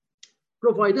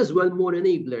 Provide as well more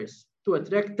enablers to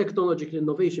attract technological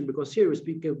innovation, because here we're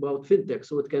speaking about fintech,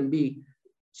 so it can be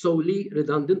solely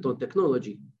redundant on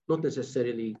technology, not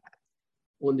necessarily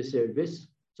on the service.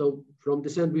 So from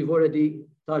this end, we've already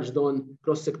touched on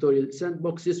cross-sectorial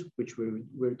sandboxes, which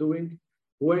we're doing,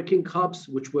 working hubs,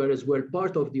 which were as well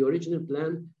part of the original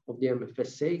plan of the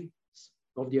MFSA,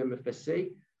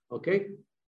 okay?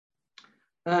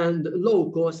 And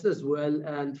low cost as well,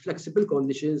 and flexible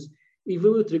conditions,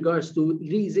 even with regards to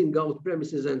leasing out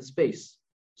premises and space.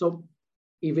 So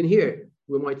even here,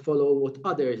 we might follow what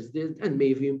others did and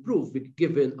maybe improve,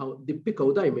 given the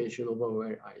PICO dimension of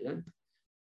our island.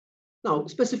 Now,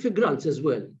 specific grants as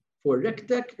well for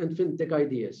RegTech and FinTech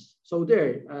ideas. So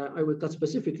there, I will touch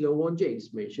specifically on one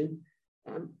James mentioned,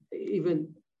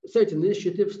 even certain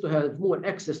initiatives to have more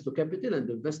access to capital and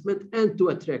investment and to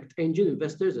attract angel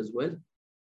investors as well,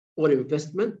 or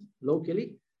investment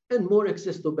locally, and more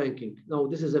access to banking. Now,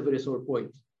 this is a very sore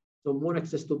point. So more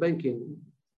access to banking,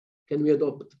 can we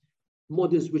adopt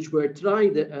models which were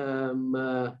tried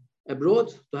abroad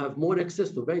to have more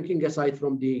access to banking aside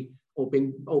from the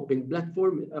open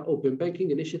platform, open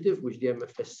banking initiative, which the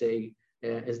MFSA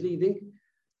is leading?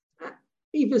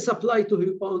 Even supply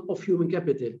of human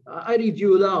capital. I read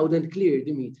you loud and clear,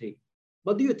 Dimitri.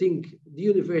 But do you think the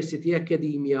university,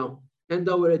 academia, and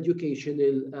our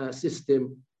educational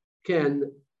system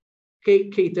can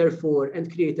cater for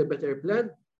and create a better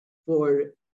plan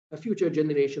for a future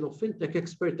generation of fintech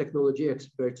expert, technology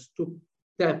experts to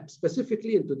tap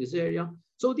specifically into this area?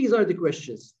 So these are the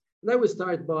questions. And I will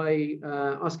start by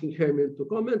asking Herman to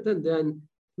comment, and then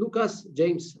Lucas,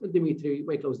 James, and Dimitri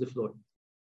may close the floor.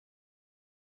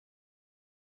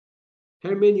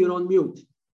 Herman, you're on mute.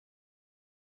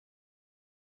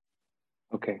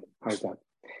 Okay, how's that?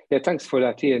 Yeah, thanks for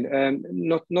that, Ian.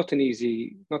 Not an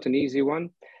easy one,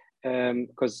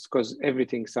 because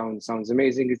everything sounds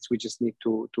amazing. We just need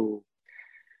to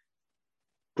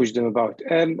push them about.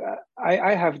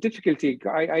 I have difficulty.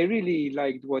 I really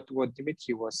liked what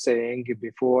Dimitri was saying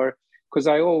before, because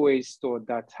I always thought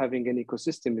that having an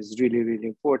ecosystem is really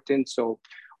important. So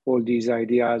all these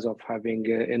ideas of having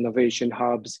innovation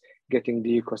hubs, getting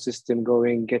the ecosystem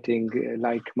going, getting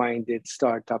like-minded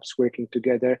startups working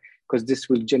together, because this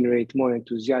will generate more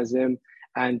enthusiasm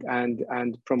and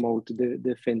promote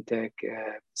the fintech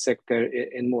sector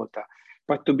in Malta.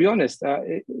 But to be honest,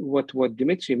 what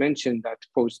Dimitri mentioned, that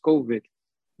post-COVID,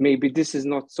 maybe this is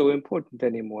not so important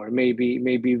anymore. Maybe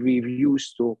we're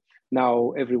used to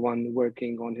now everyone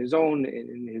working on his own,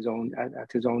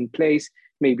 at his own place,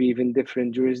 maybe even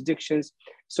different jurisdictions.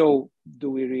 So do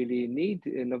we really need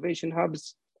innovation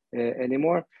hubs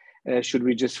anymore? Should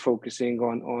we just focusing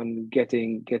on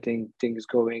getting things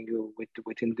going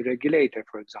within the regulator,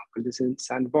 for example, this in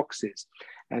sandboxes,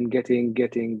 and getting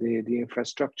the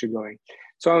infrastructure going?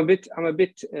 So I'm a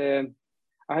bit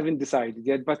I haven't decided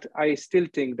yet, but I still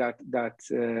think that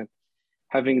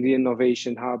having the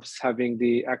innovation hubs, having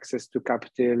the access to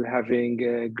capital,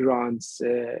 having grants,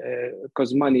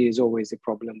 because money is always a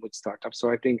problem with startups. So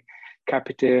I think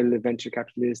capital, venture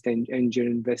capitalists, angel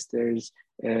investors,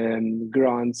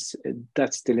 grants,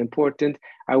 that's still important.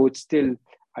 I would still,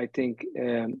 I think,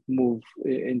 move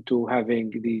into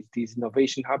having these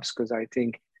innovation hubs, because I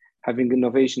think having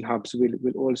innovation hubs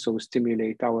will also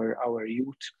stimulate our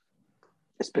youth,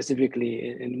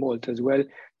 specifically in Malta as well,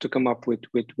 to come up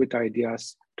with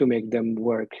ideas to make them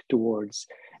work towards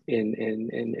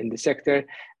in the sector.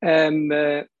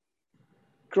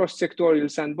 Cross-sectorial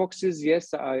sandboxes,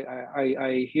 yes,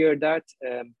 I hear that.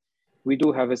 We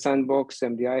do have a sandbox,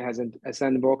 MDI has a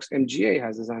sandbox, MGA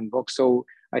has a sandbox. So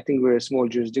I think we're a small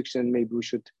jurisdiction. Maybe we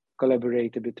should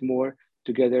collaborate a bit more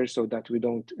together so that we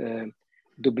don't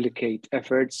duplicate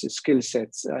efforts. Skill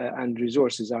sets and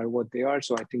resources are what they are.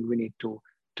 So I think we need to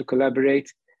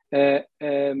collaborate.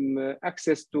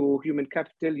 Access to human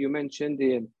capital, you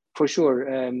mentioned, for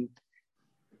sure.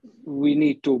 We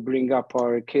need to bring up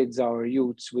our kids, our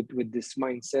youths with this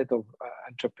mindset of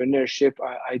entrepreneurship.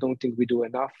 I don't think we do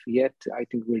enough yet. I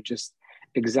think we're just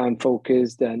exam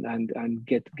focused and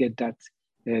get that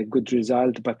good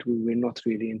result, but we're not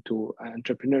really into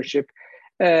entrepreneurship.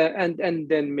 And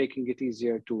then making it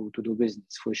easier to do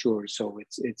business, for sure. So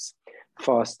it's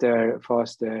faster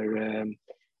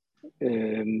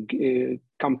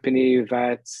company,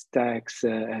 VATs, tax,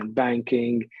 and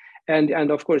banking.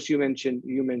 And of course, you mentioned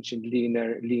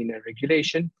leaner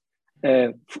regulation.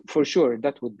 For sure,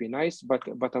 that would be nice,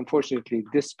 but unfortunately,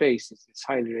 this space is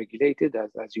highly regulated,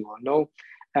 as you all know,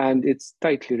 and it's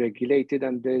tightly regulated,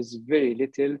 and there's very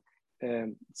little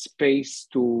space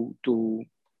to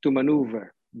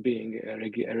maneuver being a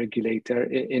regulator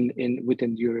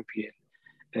within the European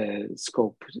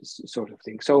scope, sort of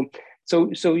thing. So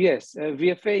yes,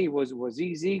 VFA was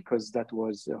easy because that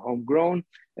was homegrown.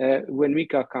 When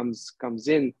MiCA comes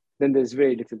in, then there's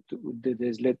very little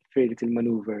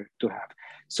maneuver to have.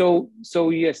 So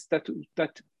yes, that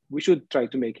we should try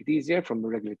to make it easier from a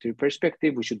regulatory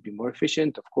perspective. We should be more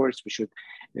efficient, of course. We should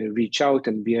reach out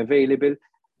and be available,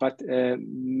 but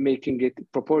making it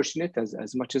proportionate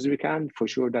as much as we can, for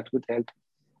sure, that would help.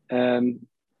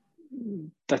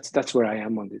 That's where I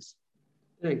am on this.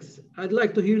 Thanks. I'd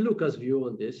like to hear Luca's view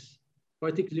on this,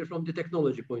 particularly from the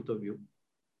technology point of view.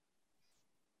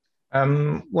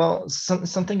 Well,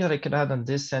 something that I could add on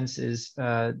this sense is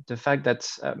the fact that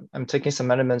I'm taking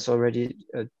some elements already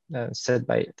said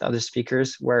by the other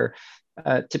speakers, where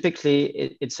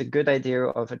typically it's a good idea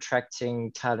of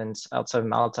attracting talents outside of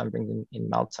Malta and bringing them in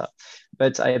Malta.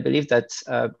 But I believe that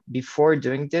before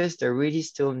doing this, there really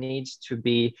still needs to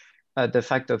be the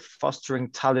fact of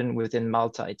fostering talent within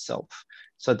Malta itself,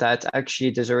 so that actually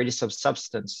there's already some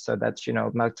substance, so that, you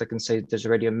know, Malta can say there's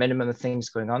already a minimum of things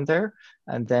going on there,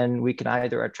 and then we can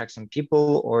either attract some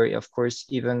people, or of course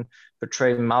even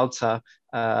portray Malta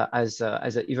as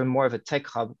even more of a tech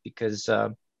hub, because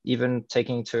even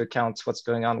taking into account what's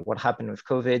going on, what happened with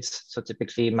COVID. So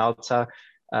typically Malta,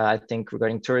 I think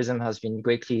regarding tourism, has been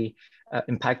greatly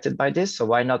impacted by this. So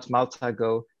why not Malta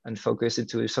go and focus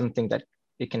into something that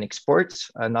it can export,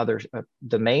 another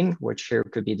domain, which here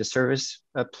could be the service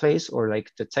place or like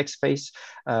the tech space,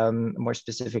 more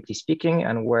specifically speaking,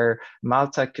 and where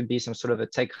Malta could be some sort of a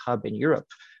tech hub in Europe.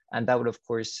 And that would, of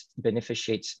course,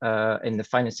 beneficiate in the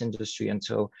finance industry and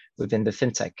so within the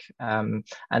fintech. And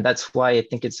that's why I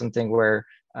think it's something where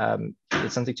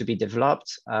it's something to be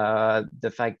developed.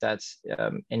 The fact that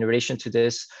in relation to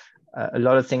this, a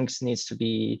lot of things needs to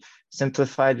be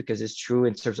simplified, because it's true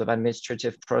in terms of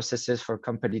administrative processes for a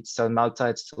company to sell in Malta,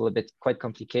 it's still a bit quite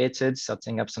complicated,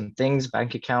 setting up some things,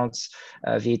 bank accounts,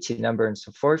 VAT number, and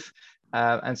so forth.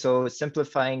 And so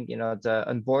simplifying, you know, the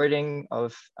onboarding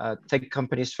of tech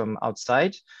companies from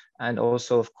outside, and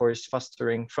also, of course,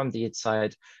 fostering from the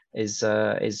inside is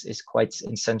quite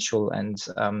essential, and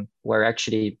where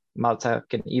actually Malta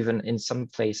can even in some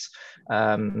place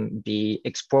be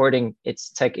exporting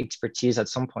its tech expertise at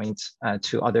some point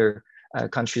to other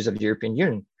countries of the European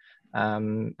Union.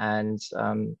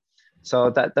 So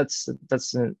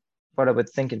that's what I would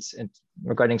think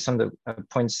regarding some of the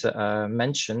points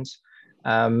mentioned.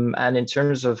 And in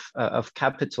terms of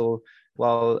capital,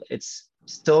 well, it's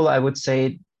still, I would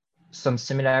say, some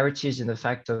similarities in the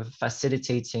fact of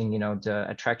facilitating, the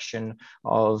attraction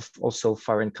of also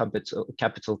foreign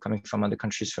capital coming from other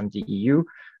countries from the EU,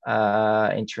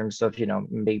 in terms of,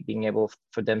 being able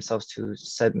for themselves to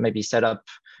set up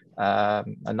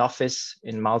an office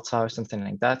in Malta or something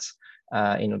like that,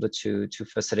 in order to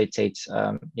facilitate,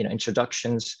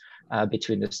 introductions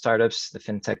between the startups, the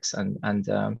fintechs, and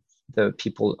the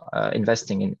people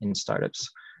investing in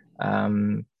startups.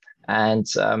 And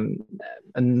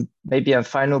maybe a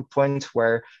final point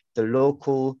where the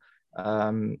local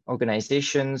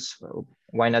organizations,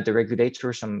 why not the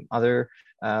regulator, some other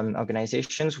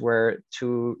organizations, were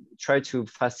to try to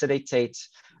facilitate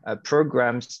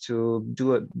programs to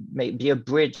be a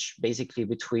bridge basically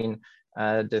between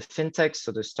the fintechs,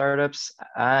 so the startups,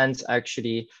 and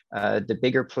actually the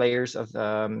bigger players of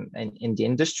in the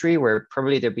industry, where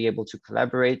probably they'll be able to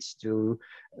collaborate, do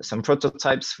some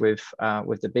prototypes with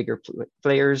the bigger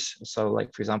players. So,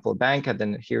 like for example, a bank, and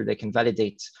then here they can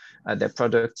validate their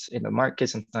products in the market,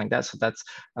 something like that. So that's,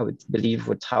 I would believe,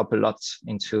 would help a lot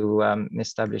into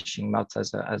establishing Malta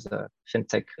as a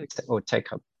fintech or tech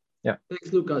hub. Yeah.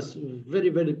 Thanks, Lucas. Very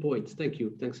valid points. Thank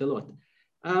you. Thanks a lot.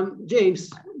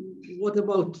 James, what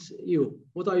about you?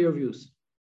 What are your views?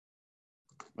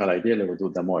 Well, ideally we'll do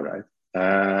them all, right?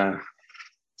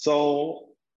 So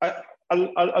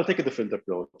I'll take a different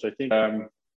approach. I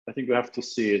think we have to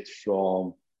see it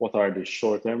from what are the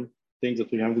short-term things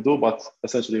that we have to do, but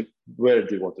essentially, where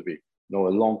do you want to be? A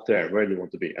long-term, where do you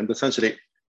want to be? And essentially,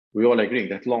 we all agree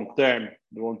that long-term,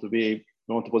 we want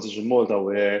to position Malta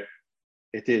where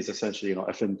it is essentially, a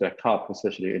fintech hub,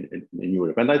 especially in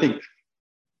Europe. And I think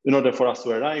in order for us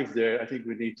to arrive there, I think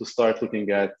we need to start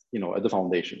looking at, at the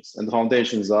foundations. And the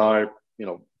foundations are,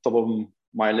 top of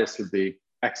my list would be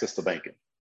access to banking,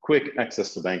 quick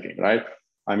access to banking, right?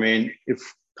 I mean, if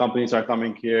companies are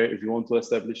coming here, if you want to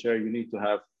establish here, you need to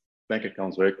have bank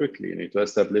accounts very quickly. You need to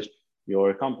establish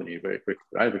your company very quickly,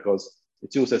 right? Because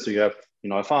it's useless to have,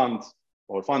 a fund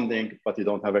or funding, but you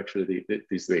don't have actually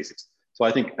these basics. So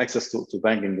I think access to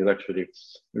banking is actually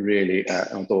really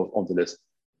on the list.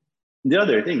 The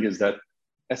other thing is that,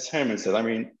 as Herman said, I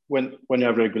mean, when you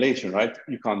have regulation, right,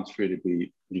 you can't really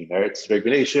be linear. It's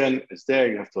regulation, it's there,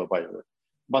 you have to abide with it.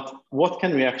 But what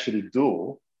can we actually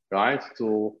do, right,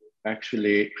 to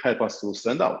actually help us to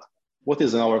stand out? What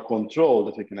is in our control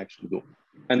that we can actually do?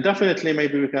 And definitely,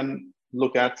 maybe we can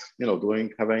look at,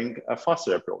 having a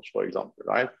faster approach, for example,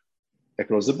 right,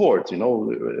 across the board,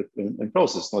 in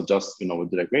process, not just, with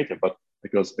the regulator, but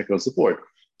across the board.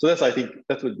 So that's, I think,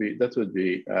 that would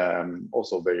be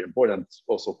also very important.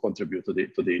 Also contribute to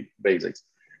the basics.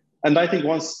 And I think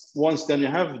once then you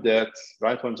have that,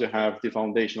 right? Once you have the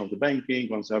foundation of the banking,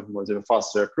 once you have a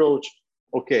faster approach,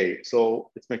 okay. So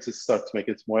it makes it start to make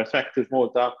it more effective,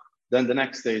 Malta. Then the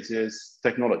next stage is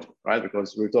technology, right?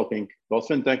 Because we're talking about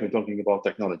fintech, we're talking about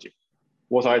technology.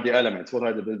 What are the elements? What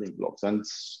are the building blocks? And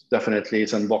definitely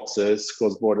sandboxes,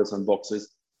 cross-border sandboxes.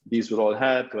 These will all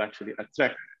help to actually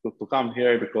attract to come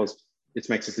here, because it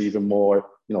makes it even more,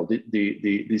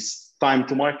 this time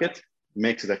to market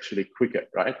makes it actually quicker,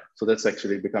 right? So that's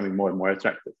actually becoming more and more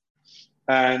attractive.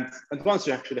 And once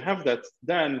you actually have that,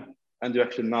 then, and you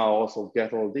actually now also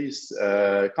get all these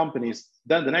companies,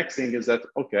 then the next thing is that,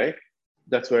 okay,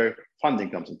 that's where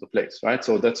funding comes into place, right?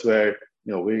 So that's where,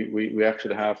 we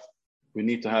actually we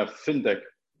need to have fintech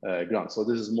grants. So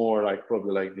this is more like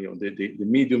probably like the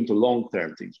medium to long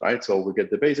term things, right? So we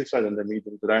get the basics right, and the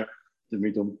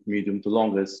medium to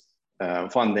longest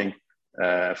funding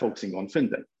focusing on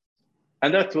fintech.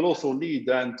 And that will also lead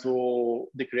then to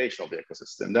the creation of the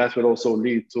ecosystem. That will also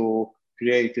lead to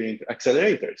creating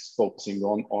accelerators focusing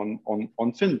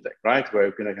on fintech, right? Where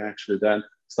you can actually then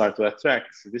start to attract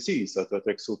VCs, start to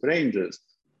attract super angels,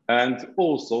 and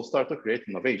also start to create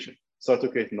innovation.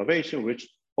 Which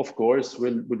of course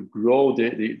will grow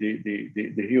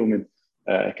the human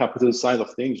capital side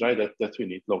of things, right? That we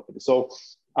need locally. So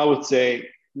I would say,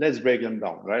 let's break them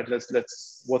down, right?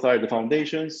 What are the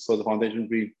foundations? So the foundation would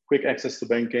be quick access to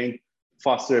banking,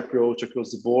 faster approach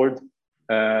across the board,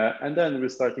 and then we're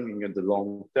starting at the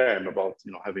long term about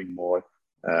having more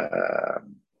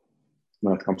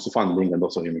when it comes to funding and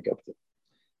also human capital.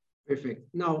 Perfect.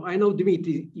 Now I know,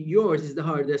 Dimitri, yours is the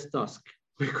hardest task,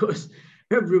 because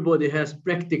everybody has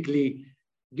practically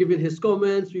given his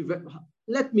comments.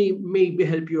 Let me maybe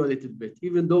help you a little bit,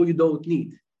 even though you don't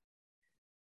need.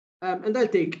 And I'll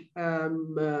take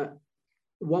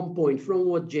one point from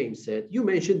what James said. You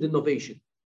mentioned innovation.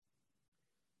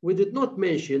 We did not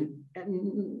mention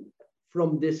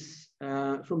from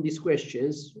these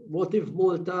questions, what if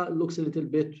Malta looks a little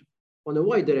bit on a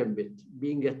wider ambit,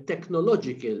 being a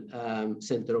technological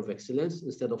center of excellence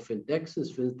instead of fintech,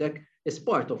 since fintech is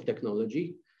part of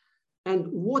technology. And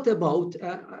what about,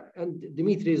 and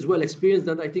Dimitri is well experienced,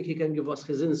 and I think he can give us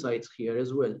his insights here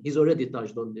as well. He's already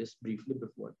touched on this briefly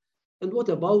before. And what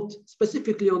about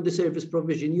specifically on the service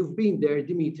provision? You've been there,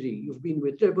 Dimitri. You've been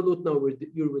with Revolut, now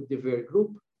you're with deVere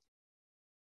Group.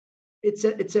 It's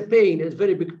a pain, it's a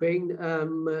very big pain.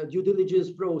 Due diligence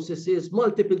processes,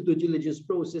 multiple due diligence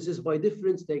processes by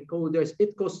different stakeholders.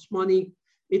 It costs money,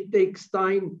 it takes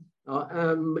time.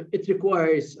 It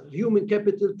requires human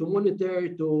capital to monitor,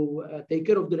 to take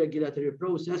care of the regulatory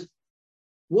process.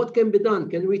 What can be done?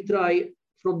 Can we try,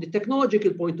 from the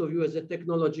technological point of view, as a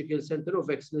technological center of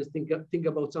excellence, think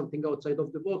about something outside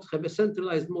of the box, have a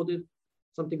centralized model,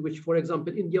 something which, for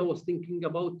example, India was thinking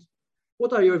about?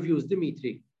 What are your views,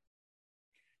 Dimitri?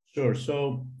 Sure.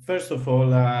 So first of all,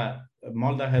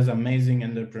 Malta has amazing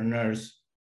entrepreneurs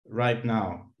right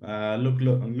now.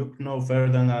 Look no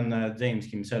further than James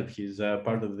himself. He's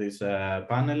part of this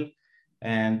panel,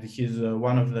 and he's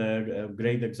one of the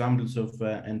great examples of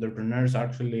entrepreneurs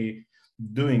actually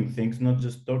doing things, not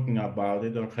just talking about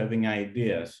it or having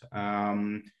ideas.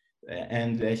 And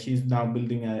he's now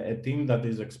building a team that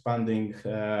is expanding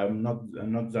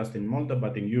not just in Malta,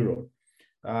 but in Europe.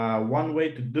 One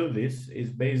way to do this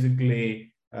is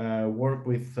basically work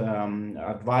with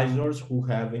advisors who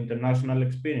have international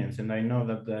experience. And I know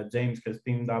that James has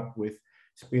teamed up with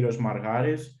Spiros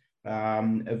Margaris,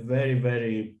 a very,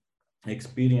 very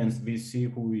experienced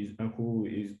VC who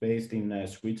is based in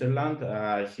Switzerland.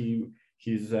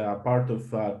 He's part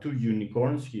of 2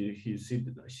 unicorns. He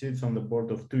sits on the board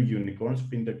of 2 unicorns,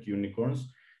 fintech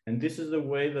unicorns. And this is the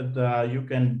way that you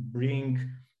can bring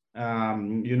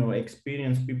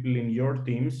experienced people in your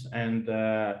teams and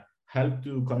help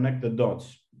to connect the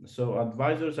dots. So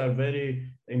advisors are very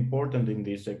important in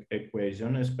this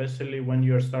equation, especially when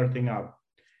you're starting up.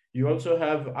 You also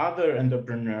have other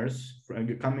entrepreneurs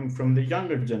coming from the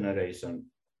younger generation.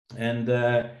 And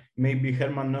maybe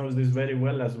Herman knows this very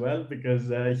well as well, because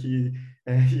he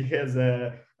has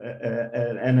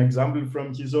an example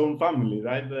from his own family,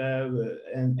 right?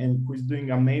 And who's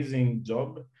doing amazing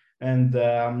job. And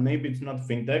maybe it's not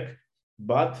fintech,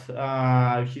 but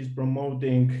he's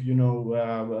promoting,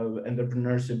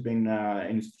 entrepreneurship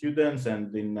in students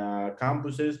and in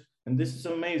campuses, and this is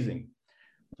amazing.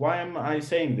 Why am I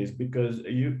saying this? Because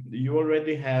you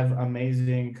already have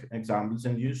amazing examples,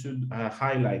 and you should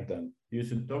highlight them. You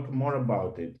should talk more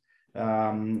about it.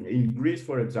 In Greece,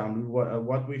 for example,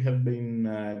 what we have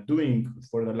been doing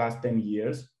for the last 10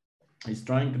 years is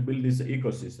trying to build this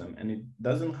ecosystem, and it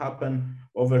doesn't happen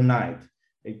overnight.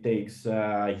 It takes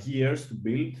years to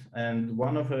build, and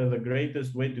one of the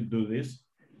greatest way to do this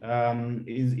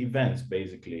is events,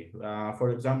 basically.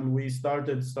 For example, we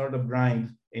started Startup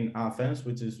Grind in Athens,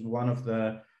 which is one of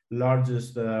the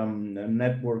largest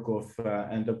network of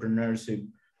entrepreneurship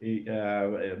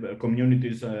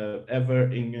communities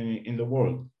ever in the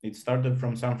world. It started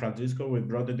from San Francisco. We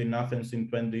brought it in Athens in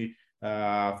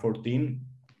 2014.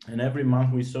 And every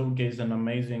month we showcase an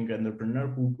amazing entrepreneur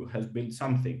who has built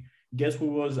something. Guess who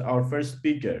was our first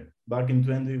speaker back in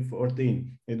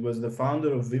 2014? It was the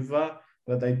founder of Viva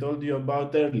that I told you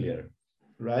about earlier,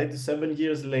 right? 7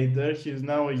 years later, he's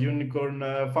now a unicorn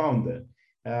founder.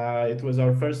 It was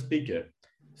our first speaker.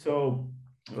 So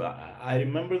I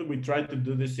remember we tried to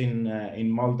do this in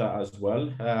Malta as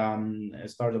well,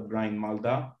 Startup Grind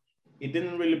Malta. It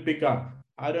didn't really pick up.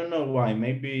 I don't know why.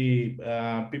 Maybe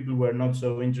people were not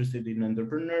so interested in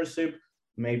entrepreneurship.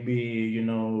 Maybe,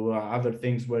 other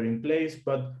things were in place.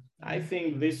 But I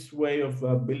think this way of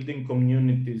building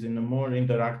communities in a more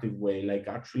interactive way, like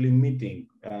actually meeting,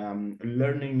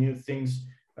 learning new things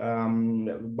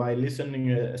by listening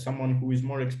to someone who is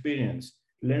more experienced,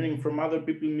 learning from other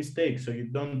people's mistakes so you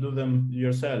don't do them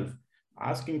yourself,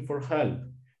 asking for help.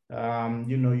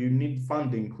 You need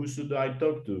funding. Who should I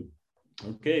talk to?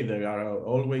 Okay, there are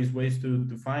always ways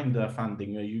to find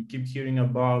funding. You keep hearing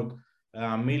about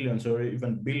millions or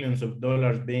even billions of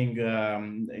dollars being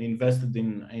invested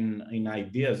in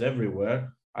ideas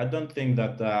everywhere. I don't think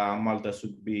that Malta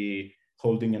should be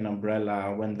holding an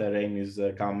umbrella when the rain is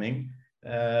coming.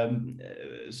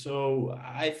 So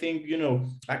I think,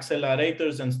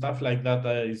 accelerators and stuff like that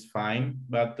is fine,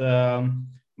 but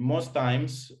most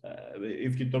times,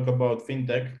 if you talk about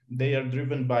fintech, they are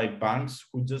driven by banks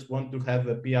who just want to have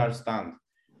a PR stunt,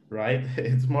 right?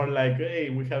 It's more like,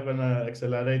 hey, we have an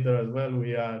accelerator as well.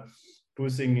 We are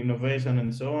pushing innovation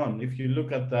and so on. If you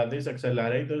look at these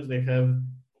accelerators, they have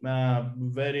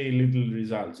very little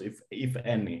results, if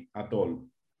any at all.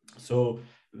 So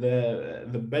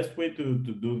the best way to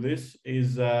do this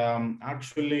is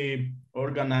actually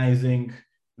organizing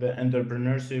the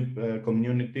entrepreneurship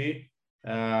community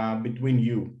between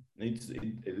you.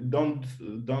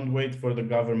 Don't wait for the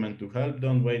government to help.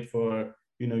 Don't wait for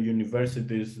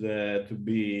universities to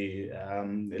be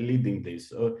leading this.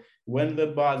 So when the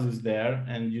buzz is there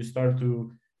and you start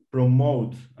to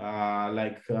promote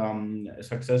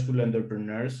successful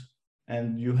entrepreneurs,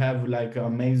 and you have like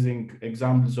amazing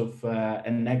examples of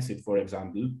an exit, for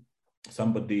example,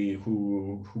 somebody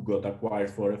who got acquired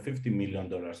for $50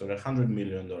 million or $100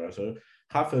 million or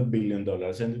 $500 million,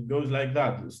 and it goes like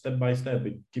that, step by step.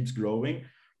 It keeps growing,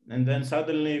 and then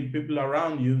suddenly people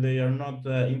around you, they are not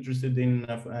interested in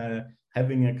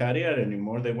having a career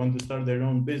anymore. They want to start their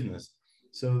own business.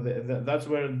 So that's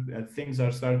where things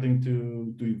are starting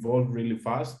to evolve really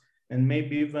fast. And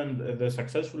maybe even the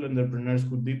successful entrepreneurs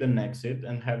who did an exit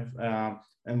and have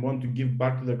and want to give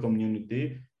back to the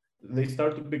community, they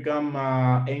start to become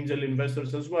angel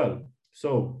investors as well.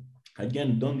 So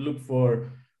again, don't look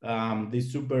for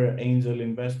these super angel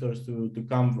investors to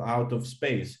come out of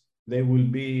space. They will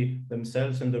be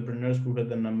themselves entrepreneurs who had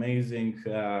an amazing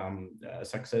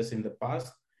success in the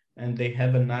past, and they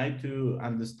have an eye to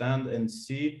understand and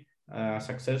see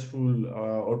successful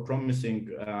or promising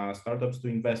startups to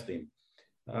invest in.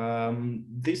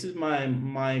 This is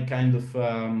my kind of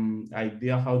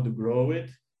idea how to grow it,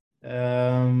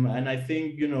 and I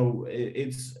think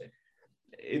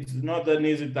it's not an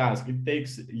easy task. It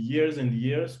takes years and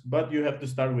years, but you have to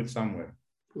start with somewhere.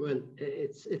 Well,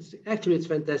 it's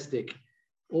fantastic.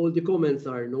 All the comments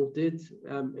are noted.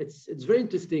 It's very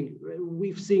interesting.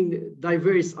 We've seen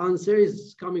diverse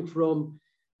answers coming from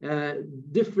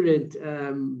different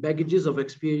baggages of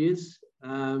experience,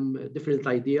 different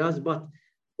ideas. But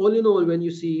all in all, when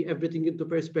you see everything into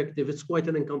perspective, it's quite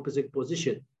an encompassing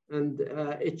position, and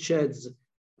it sheds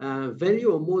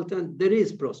value on Malta. And there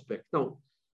is prospect. Now,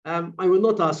 I will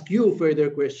not ask you further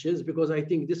questions because I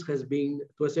think this has been,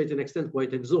 to a certain extent,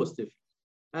 quite exhaustive.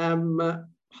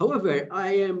 However, I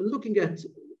am looking at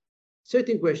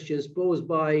certain questions posed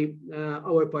by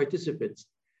our participants.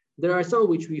 There are some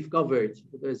which we've covered.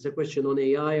 There's a question on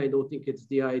AI. I don't think it's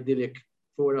the idyllic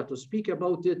fora to speak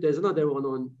about it. There's another one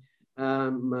on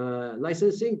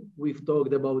licensing. We've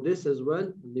talked about this as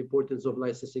well, the importance of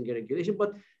licensing and regulation.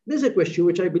 But there's a question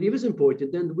which I believe is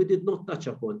important and we did not touch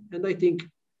upon. And I think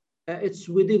it's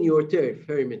within your turf,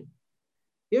 Herman.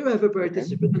 Here we have a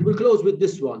participant, and we'll close with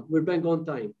this one. We're bang on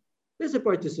time. There's a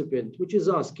participant which is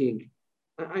asking,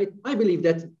 I believe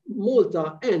that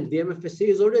Malta and the MFSA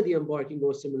is already embarking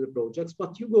on similar projects,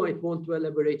 but you might want to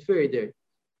elaborate further.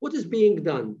 What is being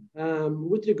done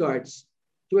with regards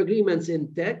to agreements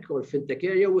in tech or fintech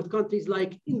area with countries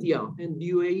like India and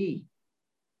the UAE?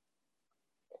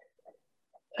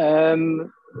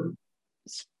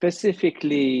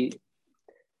 Specifically,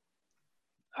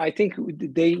 I think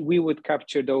we would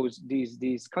capture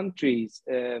these countries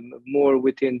more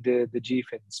within the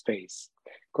GFIN space,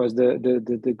 because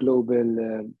the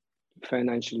global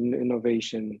financial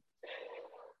innovation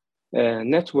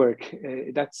network,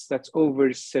 that's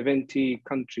over 70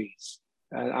 countries.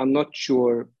 I'm not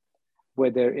sure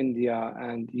whether India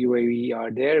and UAE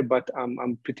are there, but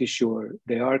I'm pretty sure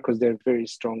they are, because they're very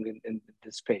strong in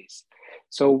the space.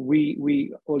 So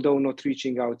we although not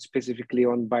reaching out specifically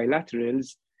on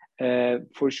bilaterals,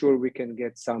 for sure we can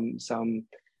get some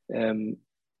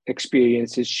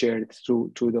experiences shared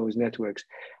through those networks.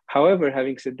 However,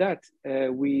 having said that,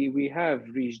 we have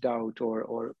reached out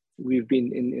or we've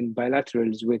been in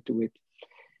bilaterals with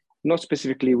not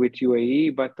specifically with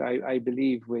UAE, but I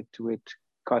believe with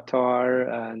Qatar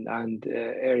and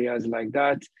areas like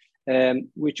that,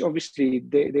 which obviously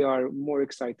they are more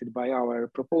excited by our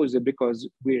proposal because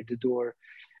we're at the door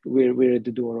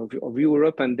of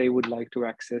Europe, and they would like to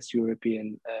access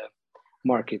European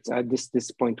markets.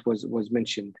 This point was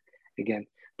mentioned again.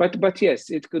 But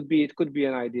yes, it could be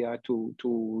an idea to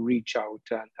reach out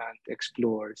and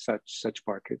explore such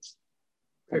markets.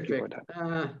 Thank you for that.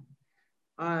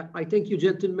 I thank you,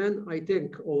 gentlemen. I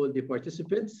thank all the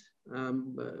participants.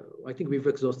 I think we've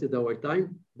exhausted our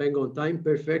time. Bang on time,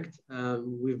 perfect.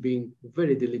 We've been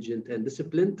very diligent and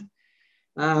disciplined.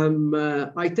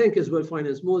 I thank as well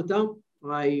Finance Malta.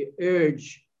 I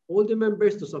urge all the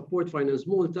members to support Finance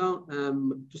Malta,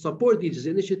 to support this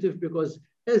initiative, because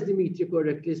as Dimitri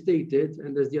correctly stated,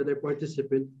 and as the other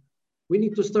participant, we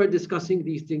need to start discussing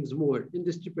these things more.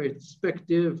 Industry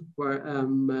perspective,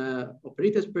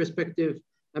 operators perspective,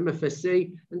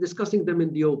 MFSA, and discussing them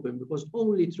in the open, because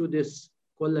only through this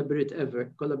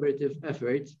collaborative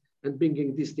effort and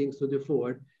bringing these things to the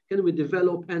fore can we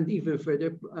develop and even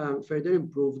further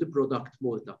improve the product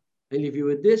Malta. I leave you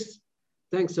with this.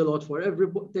 Thanks a lot for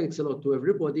everybody. Thanks a lot to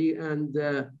everybody, and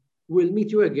we'll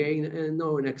meet you again in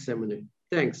our next seminar.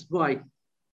 Thanks. Bye.